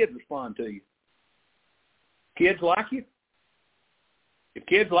 How do kids respond to you? Kids like you? If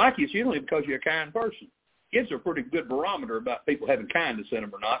kids like you, it's usually because you're a kind person. Kids are a pretty good barometer about people having kindness in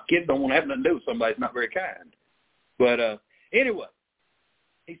them or not. Kids don't want to have nothing to do with somebody who's not very kind. But anyway,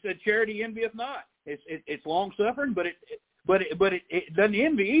 he said, charity envieth not. It's long-suffering, but it doesn't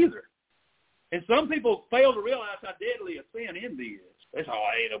envy either. And some people fail to realize how deadly a sin envy is. That's,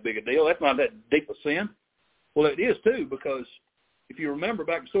 ain't no big a deal. That's not that deep a sin. Well, it is too, because if you remember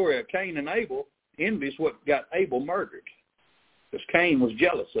back to the story of Cain and Abel, envy is what got Abel murdered. Because Cain was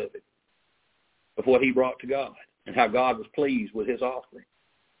jealous of it, of what he brought to God, and how God was pleased with his offering.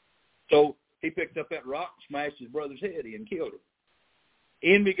 So he picked up that rock and smashed his brother's head in and killed him.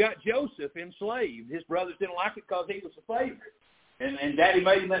 Envy got Joseph enslaved. His brothers didn't like it because he was a favorite. And Daddy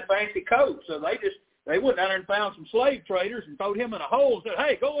made him that fancy coat. So they went down there and found some slave traders and threw him in a hole and said,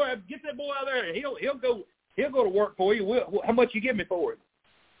 hey, go there, get that boy out there, and he'll go to work for you. How much you give me for him?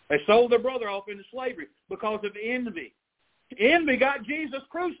 They sold their brother off into slavery because of envy. Envy got Jesus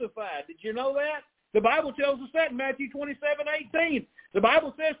crucified. Did you know that? The Bible tells us that in Matthew 27:18. The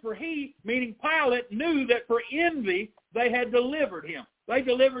Bible says, for he, meaning Pilate, knew that for envy they had delivered him. They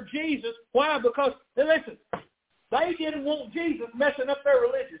delivered Jesus. Why? Because, listen, they didn't want Jesus messing up their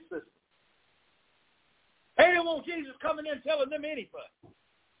religious system. They didn't want Jesus coming in telling them anything.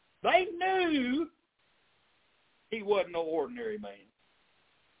 They knew he wasn't no ordinary man.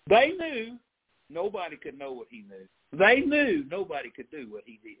 They knew nobody could know what he knew. They knew nobody could do what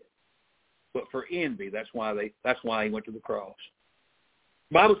he did. But for envy, that's why he went to the cross.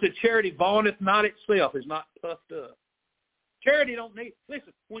 The Bible said, charity vaunteth not itself, is not puffed up. Charity don't need,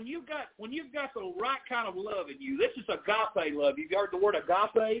 listen, when you've got the right kind of love in you, this is agape love. You've heard the word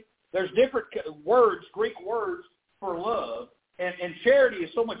agape? There's different words, Greek words for love, and charity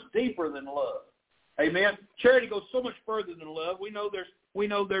is so much deeper than love. Amen. Charity goes so much further than love. We know there's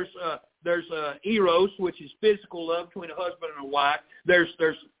eros, which is physical love between a husband and a wife. There's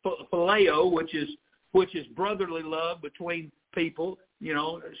phileo, which is brotherly love between people.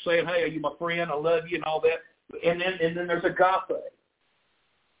 Saying, hey, are you my friend? I love you, and all that. And then there's agape.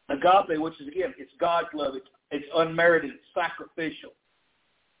 Agape, which is, again, it's God's love. It's unmerited. It's sacrificial.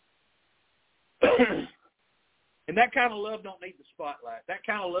 And that kind of love don't need the spotlight. That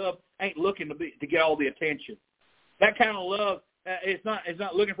kind of love ain't looking to get all the attention. That kind of love is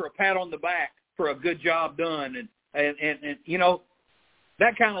not looking for a pat on the back for a good job done. And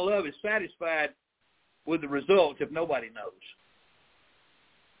that kind of love is satisfied with the results if nobody knows.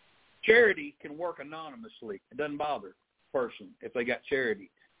 Charity can work anonymously. It doesn't bother a person if they got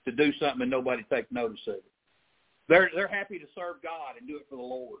charity to do something and nobody takes notice of it. They're happy to serve God and do it for the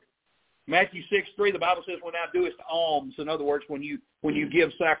Lord. Matthew 6:3, the Bible says, when thou doest alms, in other words, when you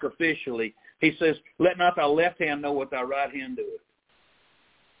give sacrificially, he says, let not thy left hand know what thy right hand doeth.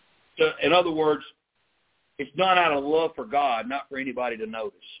 So, in other words, it's done out of love for God, not for anybody to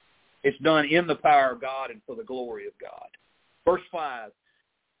notice. It's done in the power of God and for the glory of God. Verse 5,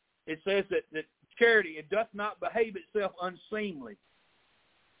 it says that charity, it doth not behave itself unseemly,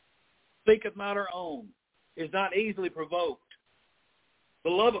 seeketh not her own, is not easily provoked.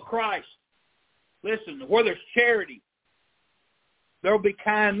 The love of Christ, listen, where there's charity, There will be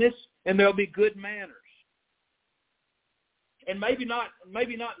kindness, and there will be good manners. And maybe not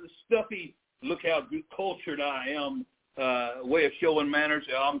the stuffy, look how good cultured I am way of showing manners.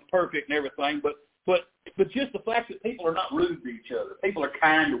 I'm perfect and everything, but just the fact that people are not rude to each other. People are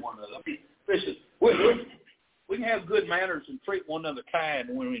kind to one another. I mean, listen, we can have good manners and treat one another kind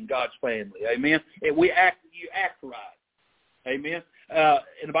when we're in God's family. Amen. And you act right. Amen. And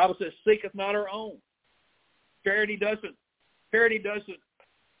the Bible says, seeketh not our own. Charity doesn't.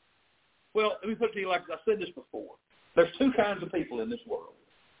 Well, let me put it to you like I said this before. There's two kinds of people in this world.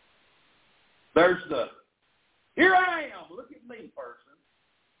 There's the, here I am, look at me person.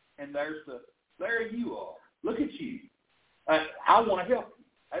 And there's the, there you are, look at you. I want to help you.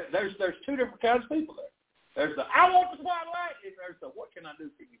 There's two different kinds of people there. There's the, I want the spotlight, and there's the, what can I do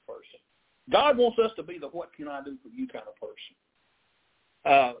for you person. God wants us to be the what can I do for you kind of person.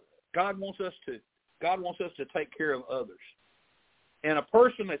 God wants us to take care of others. And a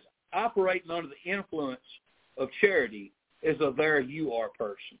person that's operating under the influence of charity is a there you are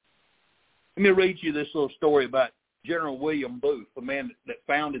person. Let me read you this little story about General William Booth, the man that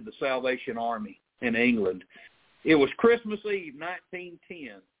founded the Salvation Army in England. It was Christmas Eve,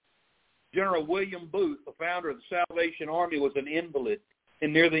 1910. General William Booth, the founder of the Salvation Army, was an invalid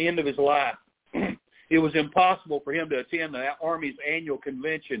and near the end of his life. It was impossible for him to attend the Army's annual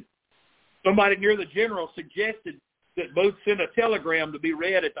convention. Somebody near the general suggested that Booth send a telegram to be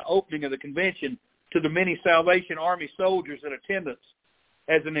read at the opening of the convention to the many Salvation Army soldiers in attendance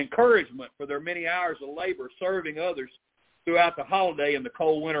as an encouragement for their many hours of labor serving others throughout the holiday in the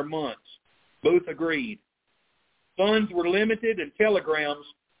cold winter months. Booth agreed. Funds were limited and telegrams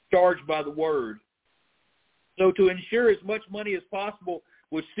charged by the word. So to ensure as much money as possible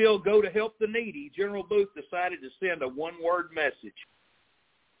would still go to help the needy, General Booth decided to send a one-word message.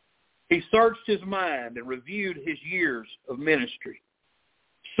 He searched his mind and reviewed his years of ministry,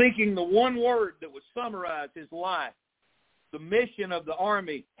 seeking the one word that would summarize his life, the mission of the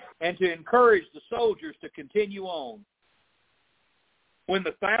Army, and to encourage the soldiers to continue on. When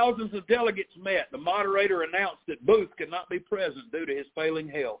the thousands of delegates met, the moderator announced that Booth could not be present due to his failing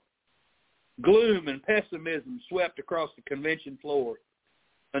health. Gloom and pessimism swept across the convention floor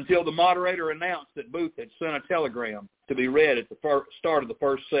until the moderator announced that Booth had sent a telegram to be read at the start of the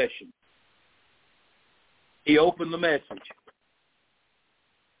first session. He opened the message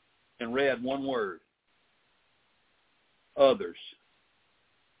and read one word. Others.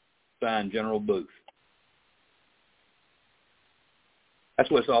 Signed General Booth. That's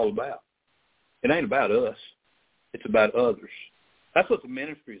what it's all about. It ain't about us. It's about others. That's what the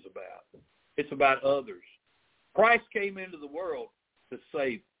ministry is about. It's about others. Christ came into the world to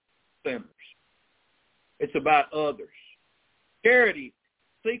save sinners. It's about others. Charity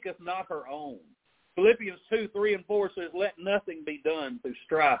seeketh not her own. Philippians 2:3-4 says, let nothing be done through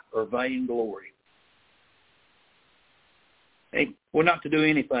strife or vain glory. Hey, we're not to do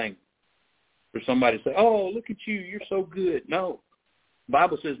anything for somebody to say, oh, look at you, you're so good. No. The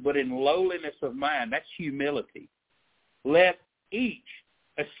Bible says, but in lowliness of mind, that's humility. Let each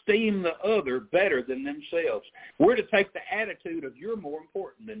esteem the other better than themselves. We're to take the attitude of you're more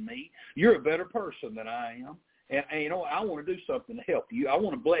important than me. You're a better person than I am. And you know, I want to do something to help you. I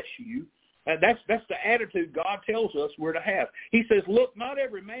want to bless you. That's the attitude God tells us we're to have. He says, look, not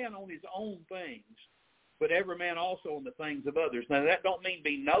every man on his own things, but every man also on the things of others. Now, that don't mean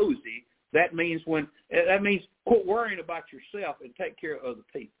be nosy. That means quit worrying about yourself and take care of other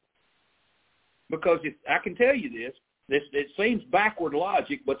people. Because if I can tell you this, it seems backward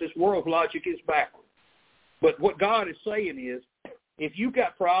logic, but this world's logic is backward. But what God is saying is, if you've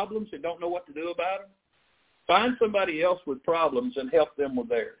got problems and don't know what to do about them, find somebody else with problems and help them with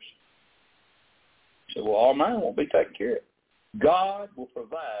theirs. So, well, all mine won't be taken care of. God will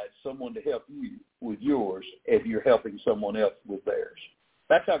provide someone to help you with yours if you're helping someone else with theirs.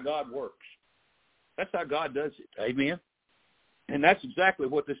 That's how God works. That's how God does it. Amen? And that's exactly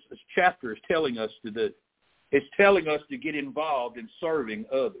what this chapter is telling us to do. It's telling us to get involved in serving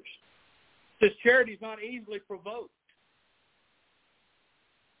others. It says charity is not easily provoked.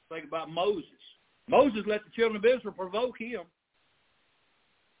 Think about Moses. Moses let the children of Israel provoke him.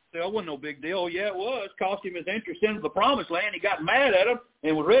 That wasn't no big deal. Yeah, it was. Cost him his entrance into the promised land. He got mad at them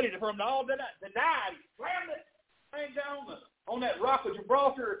and was ready for them to all die. He slammed it thing down on that rock of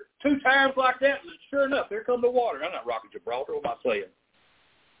Gibraltar 2 times like that, and sure enough, there come the water. I'm not rock of Gibraltar. What am I saying?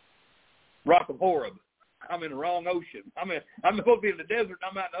 Rock of Horeb. I'm in the wrong ocean. I'm supposed to be in the desert,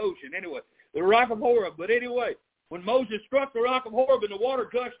 and I'm out in the ocean. Anyway, the rock of Horeb. But anyway, when Moses struck the rock of Horeb and the water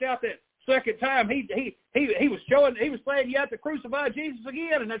gushed out, that second time, he was saying you have to crucify Jesus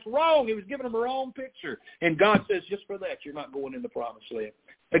again, and that's wrong. He was giving them a wrong picture. And God says, just for that, you're not going in the promised land.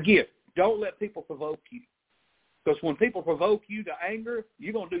 Again, don't let people provoke you. Because when people provoke you to anger,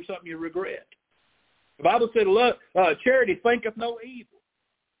 you're going to do something you regret. The Bible said, charity thinketh no evil.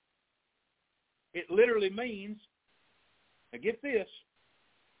 It literally means, now get this,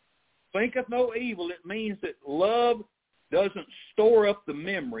 thinketh no evil. It means that love doesn't store up the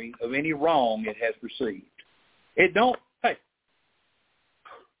memory of any wrong it has received. It don't, hey,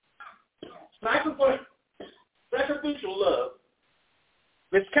 sacrificial love,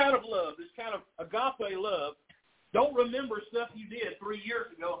 this kind of agape love, don't remember stuff you did 3 years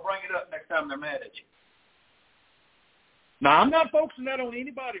ago and bring it up next time they're mad at you. Now, I'm not focusing that on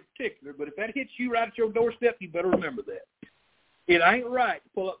anybody in particular, but if that hits you right at your doorstep, you better remember that. It ain't right to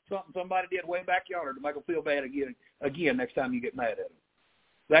pull up something somebody did way back yonder to make them feel bad again next time you get mad at them.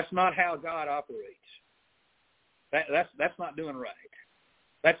 That's not how God operates. That's not doing right.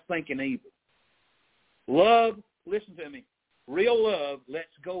 That's thinking evil. Love, listen to me, real love lets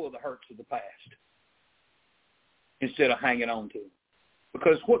go of the hurts of the past instead of hanging on to them.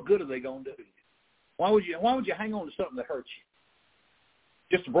 Because what good are they going to do you? Why would you hang on to something that hurts you?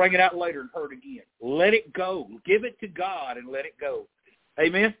 Just to bring it out later and hurt again. Let it go. Give it to God and let it go.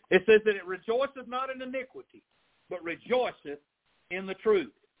 Amen? It says that it rejoiceth not in iniquity, but rejoiceth in the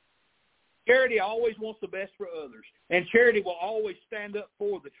truth. Charity always wants the best for others, and charity will always stand up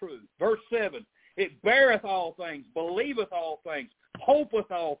for the truth. Verse 7, it beareth all things, believeth all things,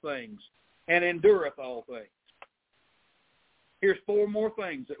 hopeth all things, and endureth all things. Here's 4 more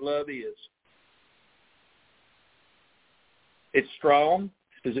things that love is. It's strong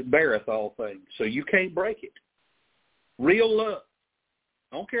because it beareth all things, so you can't break it. Real love.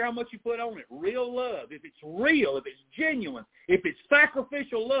 I don't care how much you put on it. Real love. If it's real, if it's genuine, if it's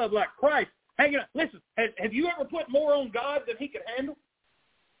sacrificial love like Christ, hang on. Listen, have you ever put more on God than he could handle?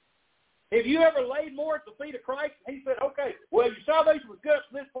 Have you ever laid more at the feet of Christ and he said, okay, well, your salvation was good up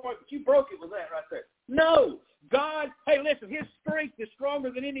to this point, but you broke it with that right there? No. God, hey, listen, his strength is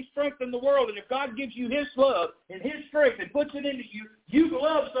stronger than any strength in the world, and if God gives you his love and his strength and puts it into you, you can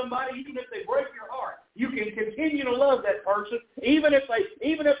love somebody even if they break your heart. You can continue to love that person even if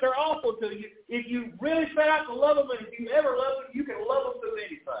they're awful to you. If you really set out to love them, and if you ever love them, you can love them through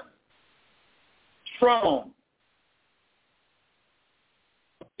anything. Strong.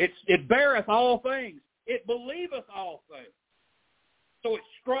 It beareth all things. It believeth all things. So it's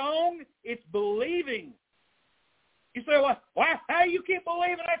strong. It's believing. You say, well, how you keep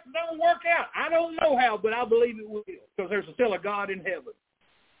believing that don't work out? I don't know how, but I believe it will, because there's still a God in heaven.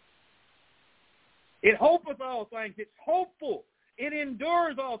 It hopeth all things. It's hopeful. It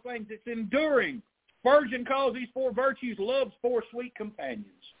endures all things. It's enduring. Spurgeon calls these 4 virtues love's 4 sweet companions.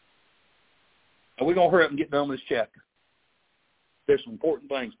 Now, we're going to hurry up and get done with this chapter. There's some important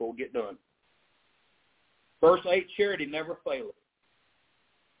things before we get done. Verse 8, charity never faileth.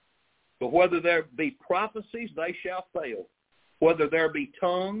 But whether there be prophecies, they shall fail. Whether there be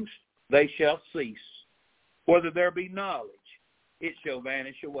tongues, they shall cease. Whether there be knowledge, it shall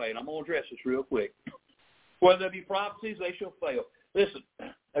vanish away. And I'm going to address this real quick. Whether there be prophecies, they shall fail. Listen,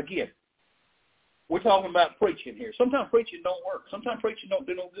 again, we're talking about preaching here. Sometimes preaching don't work. Sometimes preaching don't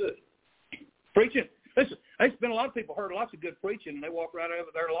do no good. Preaching, listen, there's been a lot of people heard lots of good preaching, and they walk right over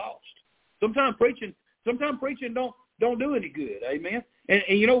there lost. Sometimes preaching don't do any good. Amen. And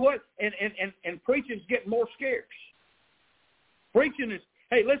you know what? And preaching's getting more scarce. Preaching is,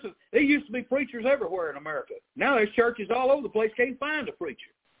 hey, listen, there used to be preachers everywhere in America. Now there's churches all over the place, can't find a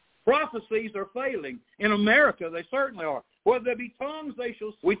preacher. Prophecies are failing. In America, they certainly are. Whether there be tongues, they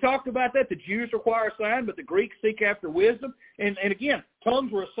shall. We talked about that. The Jews require a sign, but the Greeks seek after wisdom. And again,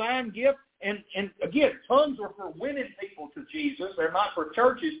 tongues were a sign gift. And again, tongues are for winning people to Jesus. They're not for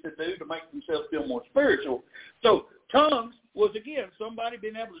churches to do to make themselves feel more spiritual. So tongues was, again, somebody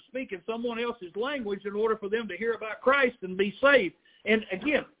being able to speak in someone else's language in order for them to hear about Christ and be saved. And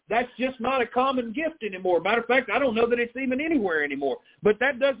again, that's just not a common gift anymore. Matter of fact, I don't know that it's even anywhere anymore. But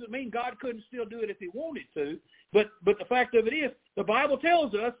that doesn't mean God couldn't still do it if he wanted to. But the fact of it is, the Bible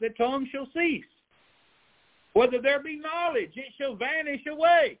tells us that tongues shall cease. Whether there be knowledge, it shall vanish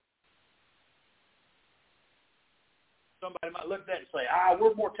away. Somebody might look at that and say,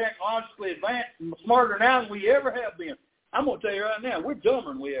 we're more technologically advanced and smarter now than we ever have been. I'm going to tell you right now, we're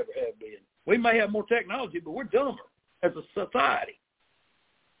dumber than we ever have been. We may have more technology, but we're dumber as a society.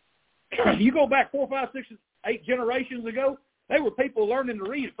 You go back 4, 5, 6, 8 generations ago, they were people learning to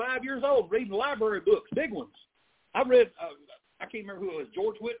read at 5 years old, reading library books, big ones. I read, I can't remember who it was,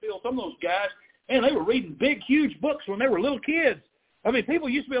 George Whitfield, some of those guys, and they were reading big, huge books when they were little kids. I mean, people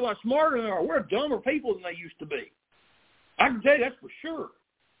used to be a lot smarter than they are. We're dumber people than they used to be. I can tell you that's for sure.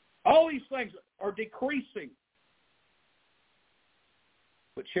 All these things are decreasing.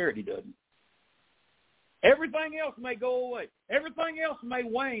 But charity doesn't. Everything else may go away. Everything else may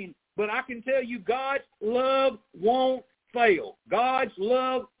wane. But I can tell you God's love won't fail. God's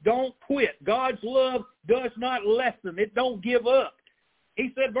love don't quit. God's love does not lessen. It don't give up.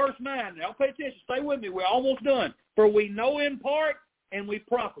 He said, verse 9, now pay attention, stay with me, we're almost done. For we know in part and we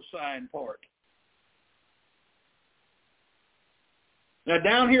prophesy in part. Now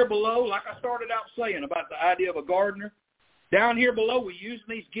down here below, like I started out saying about the idea of a gardener, down here below we're using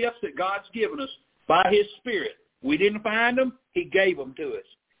these gifts that God's given us by His Spirit. We didn't find them, He gave them to us.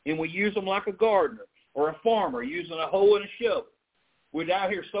 And we use them like a gardener or a farmer using a hoe and a shovel. We're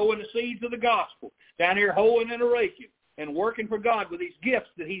down here sowing the seeds of the gospel, down here hoeing and raking and working for God with these gifts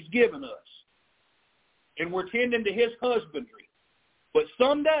that He's given us. And we're tending to His husbandry. But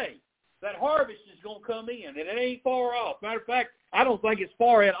someday, that harvest is going to come in, and it ain't far off. Matter of fact, I don't think it's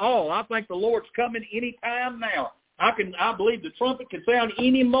far at all. I think the Lord's coming any time now. I believe the trumpet can sound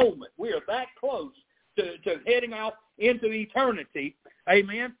any moment. We are that close to heading off into eternity.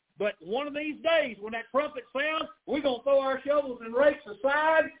 Amen. But one of these days, when that trumpet sounds, we're going to throw our shovels and rakes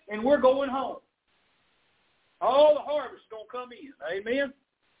aside, and we're going home. All the harvest is going to come in. Amen.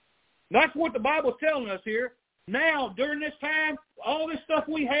 That's what the Bible's telling us here. Now, during this time, all this stuff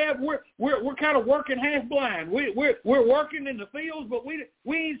we have, we're kind of working half blind. We're working in the fields, but we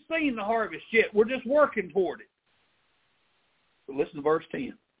ain't seen the harvest yet. We're just working toward it. But listen to verse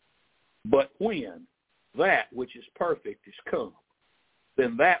 10. But when that which is perfect is come,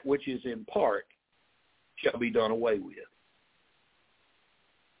 then that which is in part shall be done away with.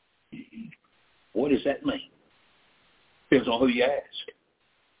 What does that mean? Depends on who you ask.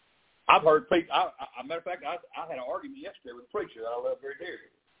 I've heard people, matter of fact, I had an argument yesterday with a preacher that I love very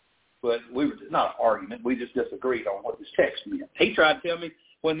dearly. But we were not an argument. We just disagreed on what this text meant. He tried to tell me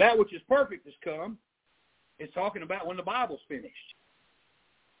when that which is perfect has come, it's talking about when the Bible's finished.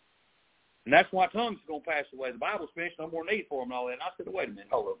 And that's why tongues are going to pass away. The Bible's finished, no more need for them and all that. And I said, wait a minute,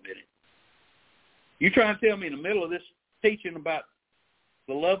 hold up a minute. You trying to tell me in the middle of this teaching about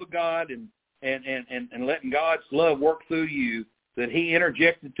the love of God and letting God's love work through you, that He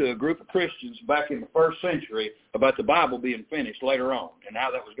interjected to a group of Christians back in the first century about the Bible being finished later on and how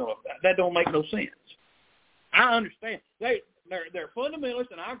that was going to, that don't make no sense. I understand. They're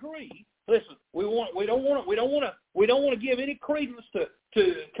fundamentalists, and I agree. Listen, we don't want to give any credence to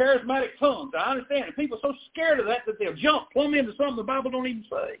charismatic tongues. I understand. And people are so scared of that they'll jump plumb into something the Bible don't even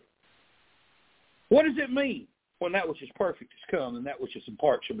say. What does it mean when that which is perfect has come and that which is in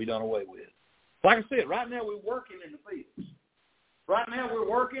part shall be done away with? Like I said, right now we're working in the fields. Right now we're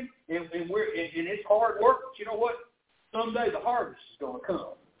working, and it's hard work. But you know what? Someday the harvest is going to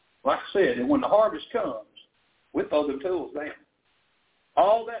come. Like I said, and when the harvest comes, we throw the tools down.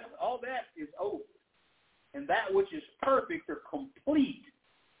 All that is over. And that which is perfect or complete.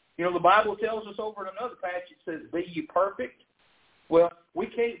 You know, the Bible tells us over in another passage, it says, be ye perfect. Well, we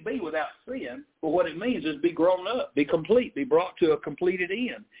can't be without sin, but what it means is be grown up, be complete, be brought to a completed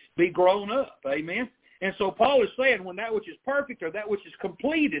end, be grown up. Amen? And so Paul is saying when that which is perfect or that which is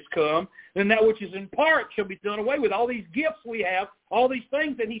complete is come, then that which is in part shall be done away with. All these gifts we have, all these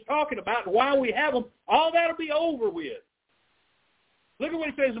things that he's talking about and why we have them, all that will be over with. Look at what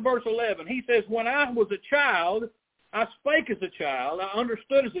he says in verse 11. He says, when I was a child, I spake as a child, I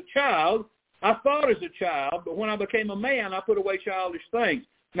understood as a child, I thought as a child, but when I became a man, I put away childish things.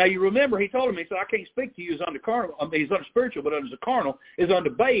 Now you remember he told him, he said, I can't speak to you as unto carnal, he's unto spiritual, but unto carnal, is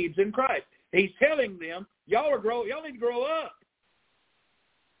unto babes in Christ. He's telling them, y'all need to grow up.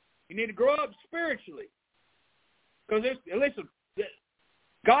 You need to grow up spiritually. Because listen,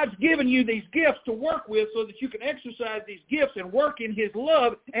 God's given you these gifts to work with so that you can exercise these gifts and work in His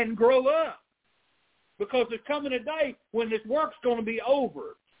love and grow up. Because there's coming a day when this work's going to be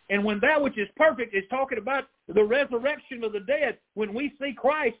over. And when that which is perfect is talking about the resurrection of the dead, when we see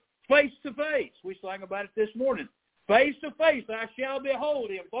Christ face to face. We sang about it this morning. Face to face, I shall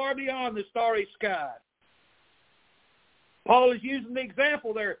behold Him far beyond the starry sky. Paul is using the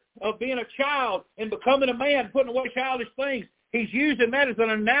example there of being a child and becoming a man, putting away childish things. He's using that as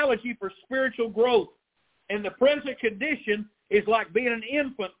an analogy for spiritual growth. And the present condition is like being an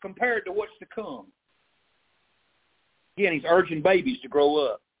infant compared to what's to come. Again, he's urging babies to grow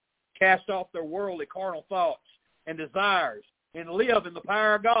up, cast off their worldly carnal thoughts and desires, and live in the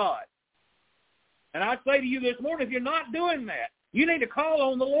power of God. And I say to you this morning, if you're not doing that, you need to call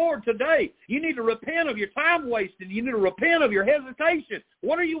on the Lord today. You need to repent of your time wasting. You need to repent of your hesitation.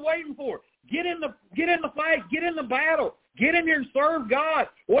 What are you waiting for? Get in the fight. Get in the battle. Get in here and serve God.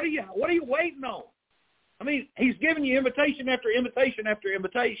 What are you waiting on? I mean, he's giving you invitation after invitation after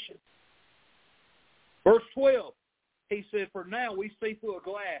invitation. Verse 12, he said, "For now we see through a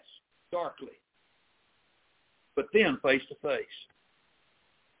glass darkly, but then face to face.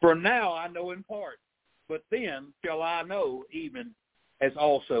 For now I know in part, but then shall I know even as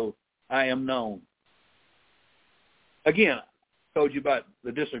also I am known." Again, I told you about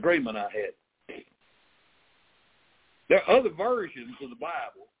the disagreement I had. There are other versions of the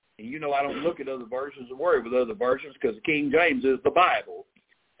Bible, and you know I don't look at other versions and worry with other versions because the King James is the Bible.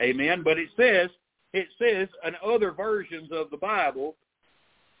 Amen. But it says in other versions of the Bible,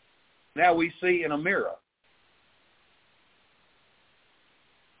 now we see in a mirror.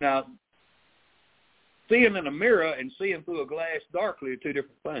 Now, seeing in a mirror and seeing through a glass darkly are two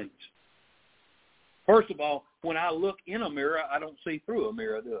different things. First of all, when I look in a mirror, I don't see through a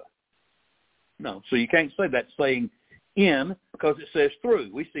mirror, do I? No. So you can't say that's saying in because it says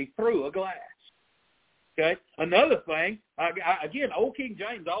through. We see through a glass. Okay? Another thing, again, Old King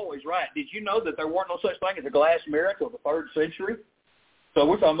James always right. Did you know that there weren't no such thing as a glass mirror until the 3rd century? So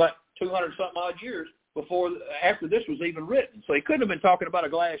we're talking about 200-something odd years after this was even written. So he couldn't have been talking about a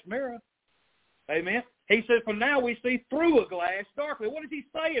glass mirror. Amen? He said, "For now we see through a glass darkly." What is he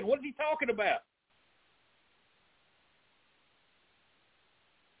saying? What is he talking about?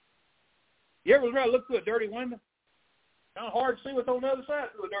 You ever try to look through a dirty window? Kind of hard to see what's on the other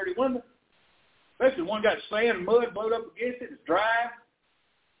side through a dirty window. Especially one got sand and mud blowed up against it. It's dry.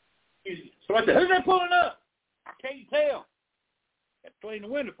 So I said, "Who's that pulling up?" I can't tell. Got to clean the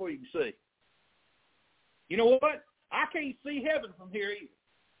window before you can see. You know what? I can't see heaven from here either.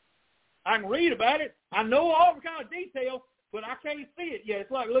 I can read about it. I know all the kind of detail, but I can't see it yet.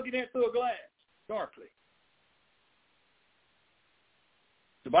 It's like looking at it through a glass, darkly.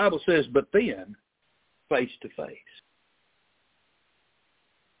 The Bible says, "But then, face to face."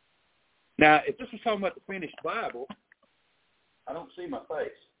 Now, if this was talking about the finished Bible, I don't see my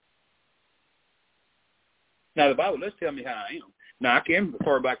face. Now, the Bible does tell me how I am. Now, I can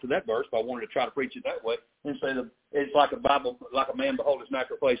refer back to that verse if I wanted to try to preach it that way and say that it's like a Bible, like a man behold his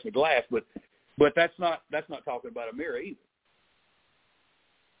natural face in a glass, but that's not talking about a mirror either.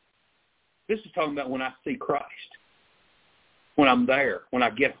 This is talking about when I see Christ, when I'm there, when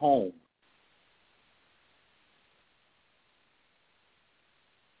I get home.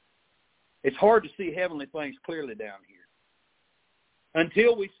 It's hard to see heavenly things clearly down here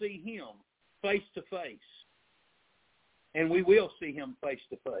until we see him face to face. And we will see him face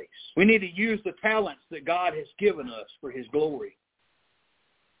to face. We need to use the talents that God has given us for his glory.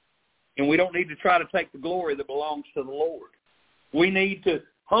 And we don't need to try to take the glory that belongs to the Lord. We need to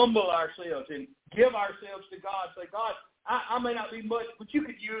humble ourselves and give ourselves to God. Say, "God, I may not be much, but you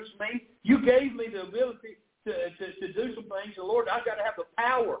could use me. You gave me the ability to do some things. And Lord, I've got to have the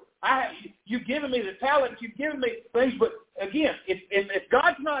power. You've given me the talent. You've given me things. But again, if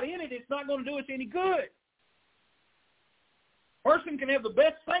God's not in it, it's not going to do us any good. Person can have the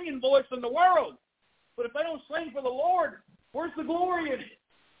best singing voice in the world, but if they don't sing for the Lord, where's the glory in it?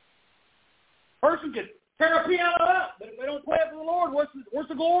 Person can tear a piano up, but if they don't play it for the Lord, where's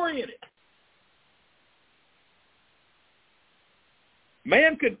the glory in it?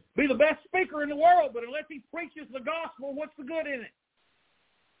 Man could be the best speaker in the world, but unless he preaches the gospel, what's the good in it?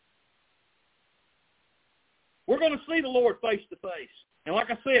 We're going to see the Lord face to face. And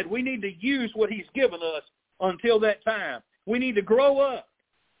like I said, we need to use what he's given us until that time. We need to grow up.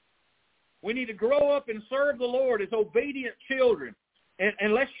 We need to grow up and serve the Lord as obedient children.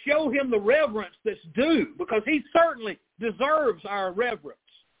 And let's show him the reverence that's due, because he certainly deserves our reverence.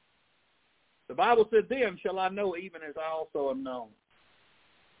 The Bible said, "Then shall I know even as I also am known."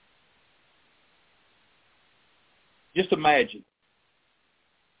 Just imagine.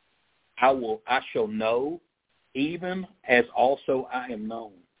 I shall know even as also I am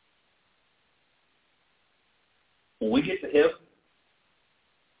known. When we get to heaven,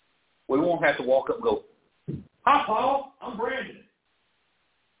 we won't have to walk up and go, "Hi, Paul, I'm Brandon.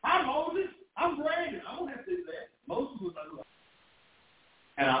 Hi, Moses, I'm Brandon." I won't have to do that. Moses will know who I am.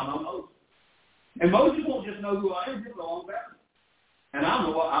 And I'll know Moses. And Moses won't just know who I am, he'll know all about me. And I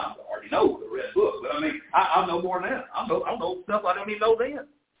already know the red book, but I know more than that. I know stuff I don't even know then.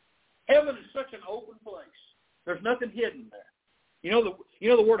 Heaven is such an open place. There's nothing hidden there. You know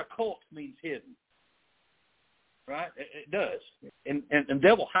the word occult means hidden. Right? It does. And the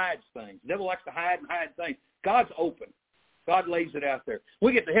devil hides things. The devil likes to hide things. God's open. God lays it out there.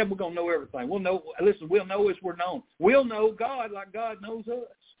 We get to heaven, we're going to know everything. We'll know as we're known. We'll know God like God knows us.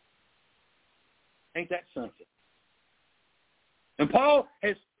 Ain't that something? And Paul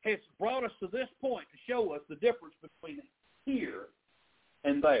has has brought us to this point to show us the difference between here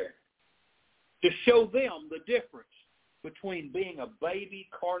and there. To show them the difference between being a baby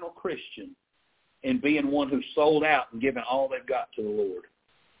carnal Christian and being one who's sold out and given all they've got to the Lord.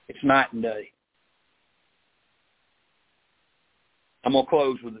 It's night and day. I'm going to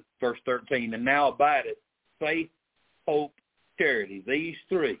close with verse 13. And now abideth faith, hope, charity. These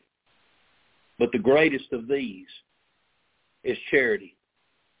three. But the greatest of these is charity.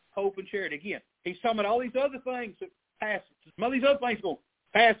 Hope and charity. Again, he's talking about all these other things that pass. Some of these other things are going to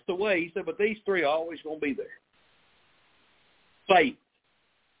pass away. He said, but these three are always going to be there. Faith.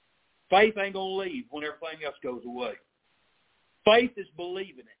 Faith ain't going to leave when everything else goes away. Faith is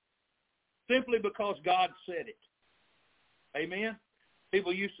believing it simply because God said it. Amen?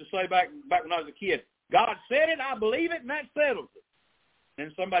 People used to say back when I was a kid, God said it, I believe it, and that settles it.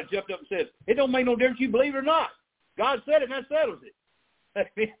 And somebody jumped up and said, it don't make no difference you believe it or not. God said it, and that settles it.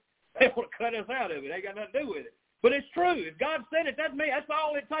 They want to cut us out of it. They ain't got nothing to do with it. But it's true. If God said it, that's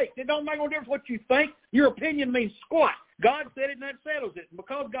all it takes. It don't make no difference what you think. Your opinion means squat. God said it, and that settles it. And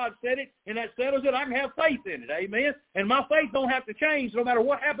because God said it, and that settles it, I can have faith in it. Amen? And my faith don't have to change no matter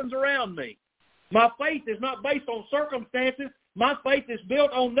what happens around me. My faith is not based on circumstances. My faith is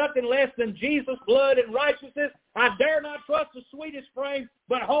built on nothing less than Jesus' blood and righteousness. I dare not trust the sweetest frame,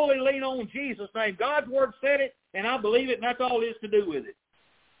 but wholly lean on Jesus' name. God's word said it, and I believe it, and that's all there is to do with it.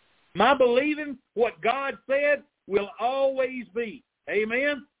 My believing what God said will always be.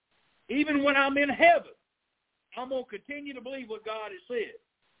 Amen? Even when I'm in heaven, I'm going to continue to believe what God has said.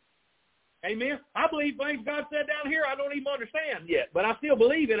 Amen? I believe things God said down here I don't even understand yet, but I still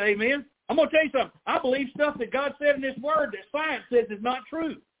believe it. Amen? I'm going to tell you something. I believe stuff that God said in His Word that science says is not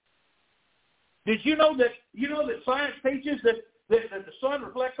true. Did you know that science teaches that the sun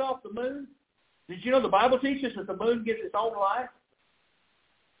reflects off the moon? Did you know the Bible teaches that the moon gets its own light?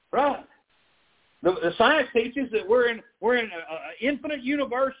 Right. The science teaches that we're in an infinite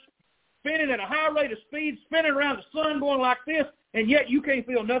universe, spinning at a high rate of speed, spinning around the sun, going like this, and yet you can't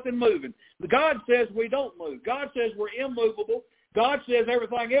feel nothing moving. God says we don't move. God says we're immovable. God says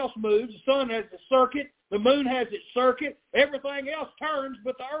everything else moves. The sun has a circuit. The moon has its circuit. Everything else turns,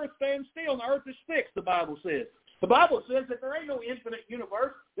 but the earth stands still, and the earth is fixed, the Bible says. The Bible says that there ain't no infinite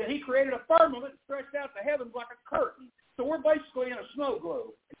universe, that He created a firmament and stretched out the heavens like a curtain. So we're basically in a snow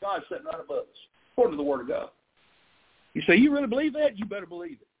globe, and God's sitting right above us, according to the Word of God. You say, you really believe that? You better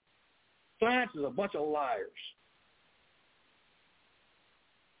believe it. Science is a bunch of liars.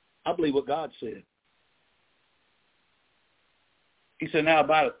 I believe what God said. He said, now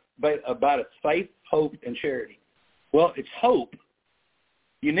about faith, hope, and charity. Well, it's hope.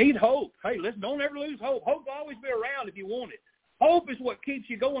 You need hope. Hey, listen, don't ever lose hope. Hope will always be around if you want it. Hope is what keeps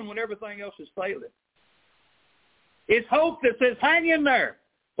you going when everything else is failing. It's hope that says, hang in there.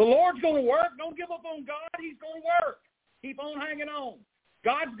 The Lord's going to work. Don't give up on God. He's going to work. Keep on hanging on.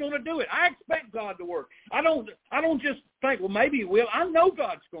 God's going to do it. I expect God to work. I don't just think, well, maybe He will. I know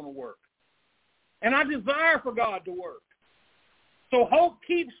God's going to work. And I desire for God to work. So hope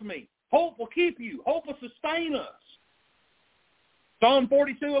keeps me. Hope will keep you. Hope will sustain us. Psalm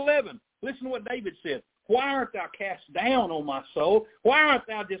 42:11. Listen to what David said. Why art thou cast down, O my soul? Why art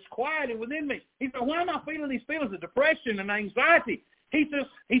thou disquieted within me? He said, why am I feeling these feelings of depression and anxiety? He says,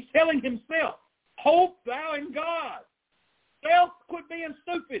 he's telling himself, hope thou in God. Self, quit being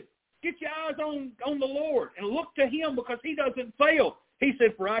stupid. Get your eyes on the Lord and look to Him because He doesn't fail. He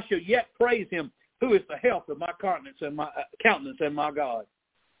said, for I shall yet praise Him, who is the health of my countenance and my God.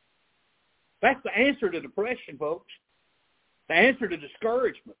 That's the answer to depression, folks. The answer to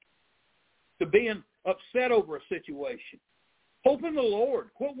discouragement, to being upset over a situation. Hope in the Lord.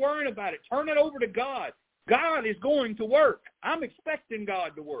 Quit worrying about it. Turn it over to God. God is going to work. I'm expecting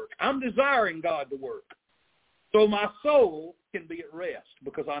God to work. I'm desiring God to work. So my soul can be at rest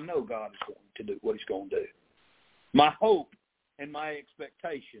because I know God is going to do what He's going to do. My hope and my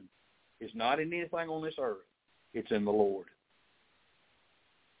expectation is not in anything on this earth. It's in the Lord.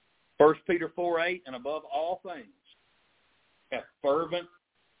 1 Peter 4:8, and above all things, have fervent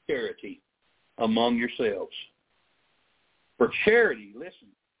charity among yourselves. For charity, listen,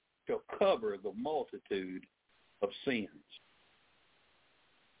 shall cover the multitude of sins.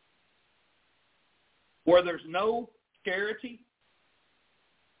 Where there's no charity,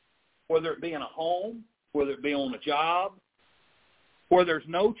 whether it be in a home, whether it be on a job, where there's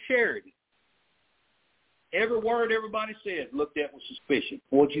no charity, every word everybody said looked at with suspicion.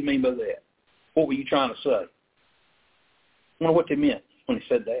 What do you mean by that? What were you trying to say? I wonder what they meant when he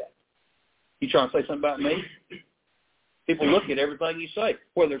said that. You trying to say something about me? People look at everything you say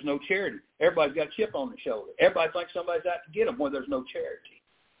where there's no charity. Everybody's got a chip on their shoulder. Everybody thinks somebody's out to get them where there's no charity.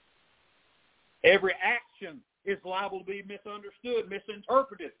 Every action is liable to be misunderstood,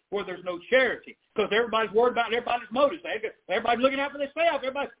 misinterpreted, where there's no charity. Because everybody's worried about everybody's motives. Everybody's looking out for themselves.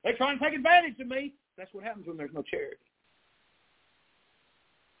 They're trying to take advantage of me. That's what happens when there's no charity.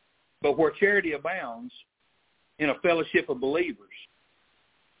 But where charity abounds in a fellowship of believers,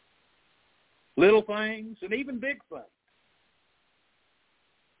 little things and even big things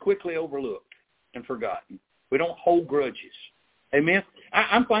quickly overlooked and forgotten. We don't hold grudges. Amen?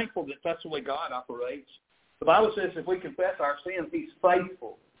 I'm thankful that that's the way God operates. The Bible says if we confess our sins, He's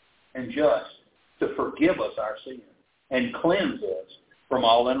faithful and just to forgive us our sins and cleanse us from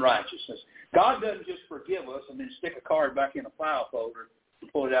all unrighteousness. God doesn't just forgive us and then stick a card back in a file folder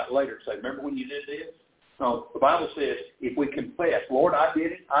and pull it out later and say, remember when you did this? No, the Bible says if we confess, Lord, I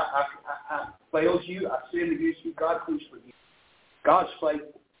did it, I failed you, I sinned against you, God, please forgive me. God's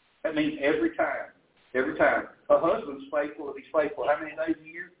faithful. That means every time. Every time. A husband's faithful if he's faithful how many days a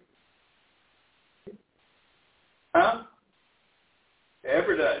year? Huh?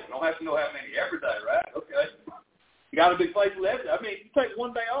 Every day. You don't have to know how many. Every day, right? Okay. You got to be faithful every day. I mean, if you take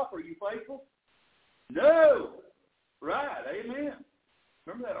one day off, are you faithful? No. Right. Amen.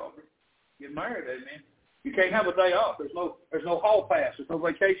 Remember that, Aubrey. Get married, amen. You can't have a day off. There's no hall pass. There's no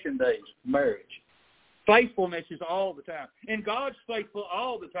vacation days. Marriage. Faithfulness is all the time. And God's faithful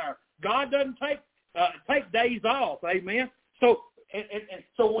all the time. God doesn't take days off, amen. So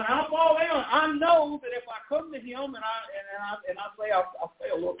when I fall down, I know that if I come to Him and I say, I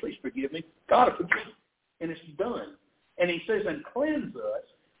fail, Lord, please forgive me. God will forgive me. And it's done. And He says, and cleanse us,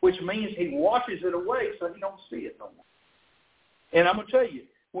 which means He washes it away so you don't see it no more. And I'm going to tell you,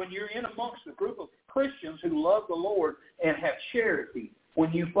 when you're in amongst a group of Christians who love the Lord and have charity,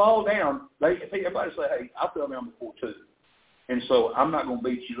 when you fall down, everybody say, hey, I fell down before too. And so I'm not going to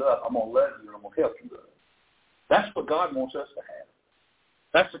beat you up. I'm going to love you and I'm going to help you up. That's what God wants us to have.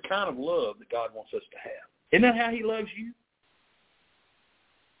 That's the kind of love that God wants us to have. Isn't that how He loves you?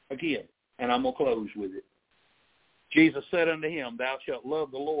 Again, and I'm going to close with it. Jesus said unto him, thou shalt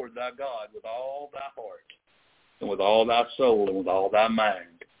love the Lord thy God with all thy heart and with all thy soul and with all thy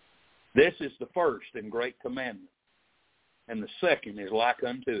mind. This is the first and great commandment. And the second is like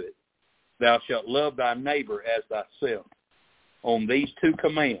unto it. Thou shalt love thy neighbor as thyself. On these two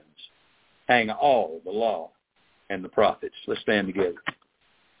commands hang all the law and the prophets. Let's stand together.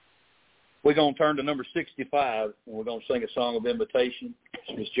 We're going to turn to number 65, and we're going to sing a song of invitation.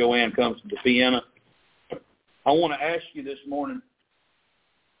 Miss Joanne comes to the piano. I want to ask you this morning,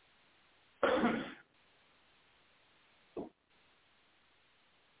 is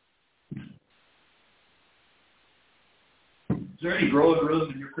there any growing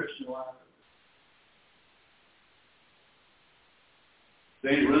room in your Christian life? Is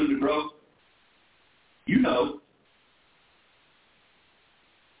there any room to grow? You know.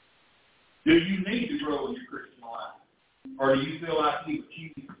 Do you need to grow in your Christian life? Or do you feel like you've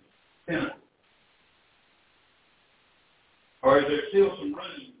achieved pinnacle? Or is there still some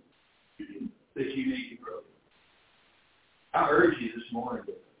room that you need to grow? I urge you this morning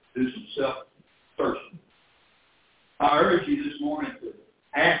to do some self-searching. I urge you this morning to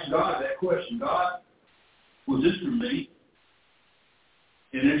ask God that question. God, was this for me?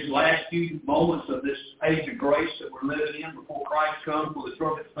 In these last few moments of this age of grace that we're living in before Christ comes, before the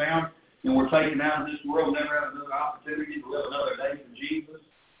trumpet's found, and we're taken out of this world, never have another opportunity to live another day for Jesus.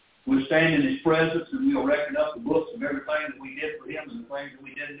 We'll stand in His presence and we'll reckon up the books of everything that we did for Him and the things that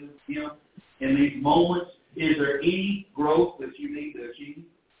we didn't do for Him. In these moments, is there any growth that you need to achieve?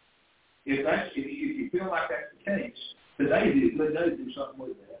 If you feel like that's the case, today would be a good day to do something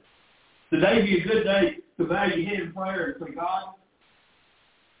with that. Today would be a good day to bow your head in prayer and say, God,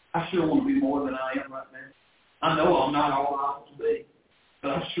 I sure want to be more than I am right now. I know I'm not all I ought to be,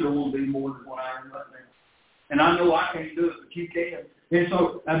 but I sure want to be more than what I am right now. And I know I can't do it, but you can. And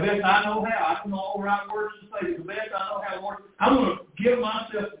so, I bet I know how. I don't know all the right words to say, but the best I know how to work. I'm going to give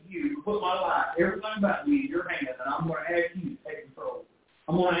myself to you, put my life, everything about me in your hand, and I'm going to ask you to take control.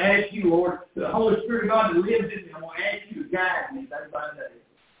 I'm going to ask you, Lord, the Holy Spirit of God that lives in me, I'm going to ask you to guide me day by day.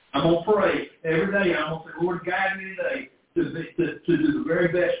 I'm going to pray every day. I'm going to say, Lord, guide me today to do the very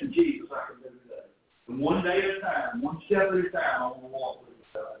best for Jesus I can do today. And one day at a time, one step at a time, I want to walk with you,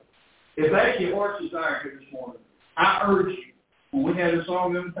 God. If that's your heart's desire here this morning, I urge you, when we have this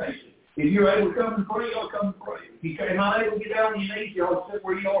song of invitation, if you're able to come and pray, you ought to come and pray. If you're not able to get down on your knees, you ought to sit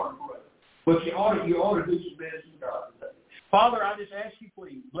where you are and pray. But you ought to do some business with God today. Father, I just ask you,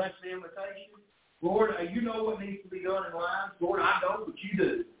 please, bless the invitation. Lord, you know what needs to be done in lives. Lord, I don't, but you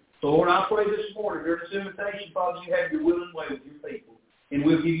do. So, Lord, I pray this morning during this invitation, Father, you have your will and way with your people. And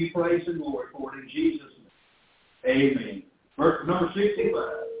we'll give you praise and glory for it in Jesus' name. Amen. Verse number 65.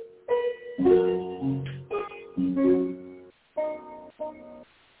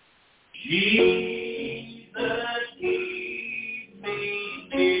 Jesus, keep me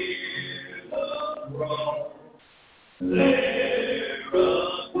near the cross. There a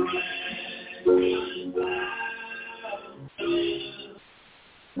precious fountain,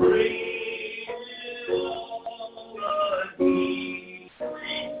 free all the healing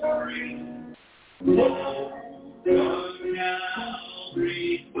free. Oh, the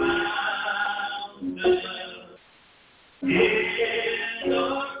Calvary's fountain, in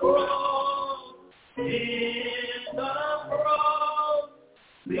the cross,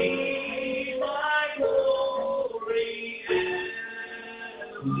 be my glory ever,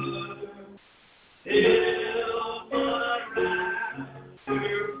 till my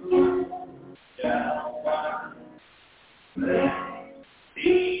rapture shall find that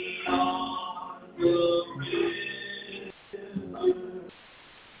beyond the river,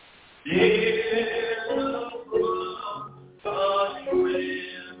 near the brook of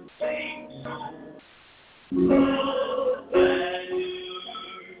trembling soul, love and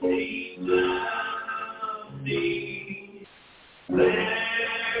mercy found me. There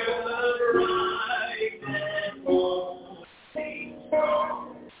the bright and morning star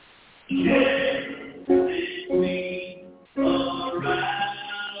sheds its beam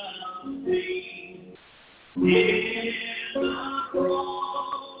around me. In the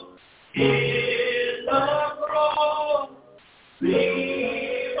cross, be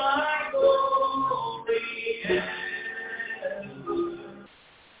my glory ever,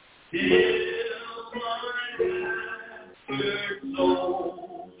 till my raptured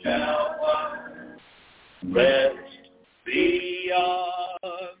soul shall find rest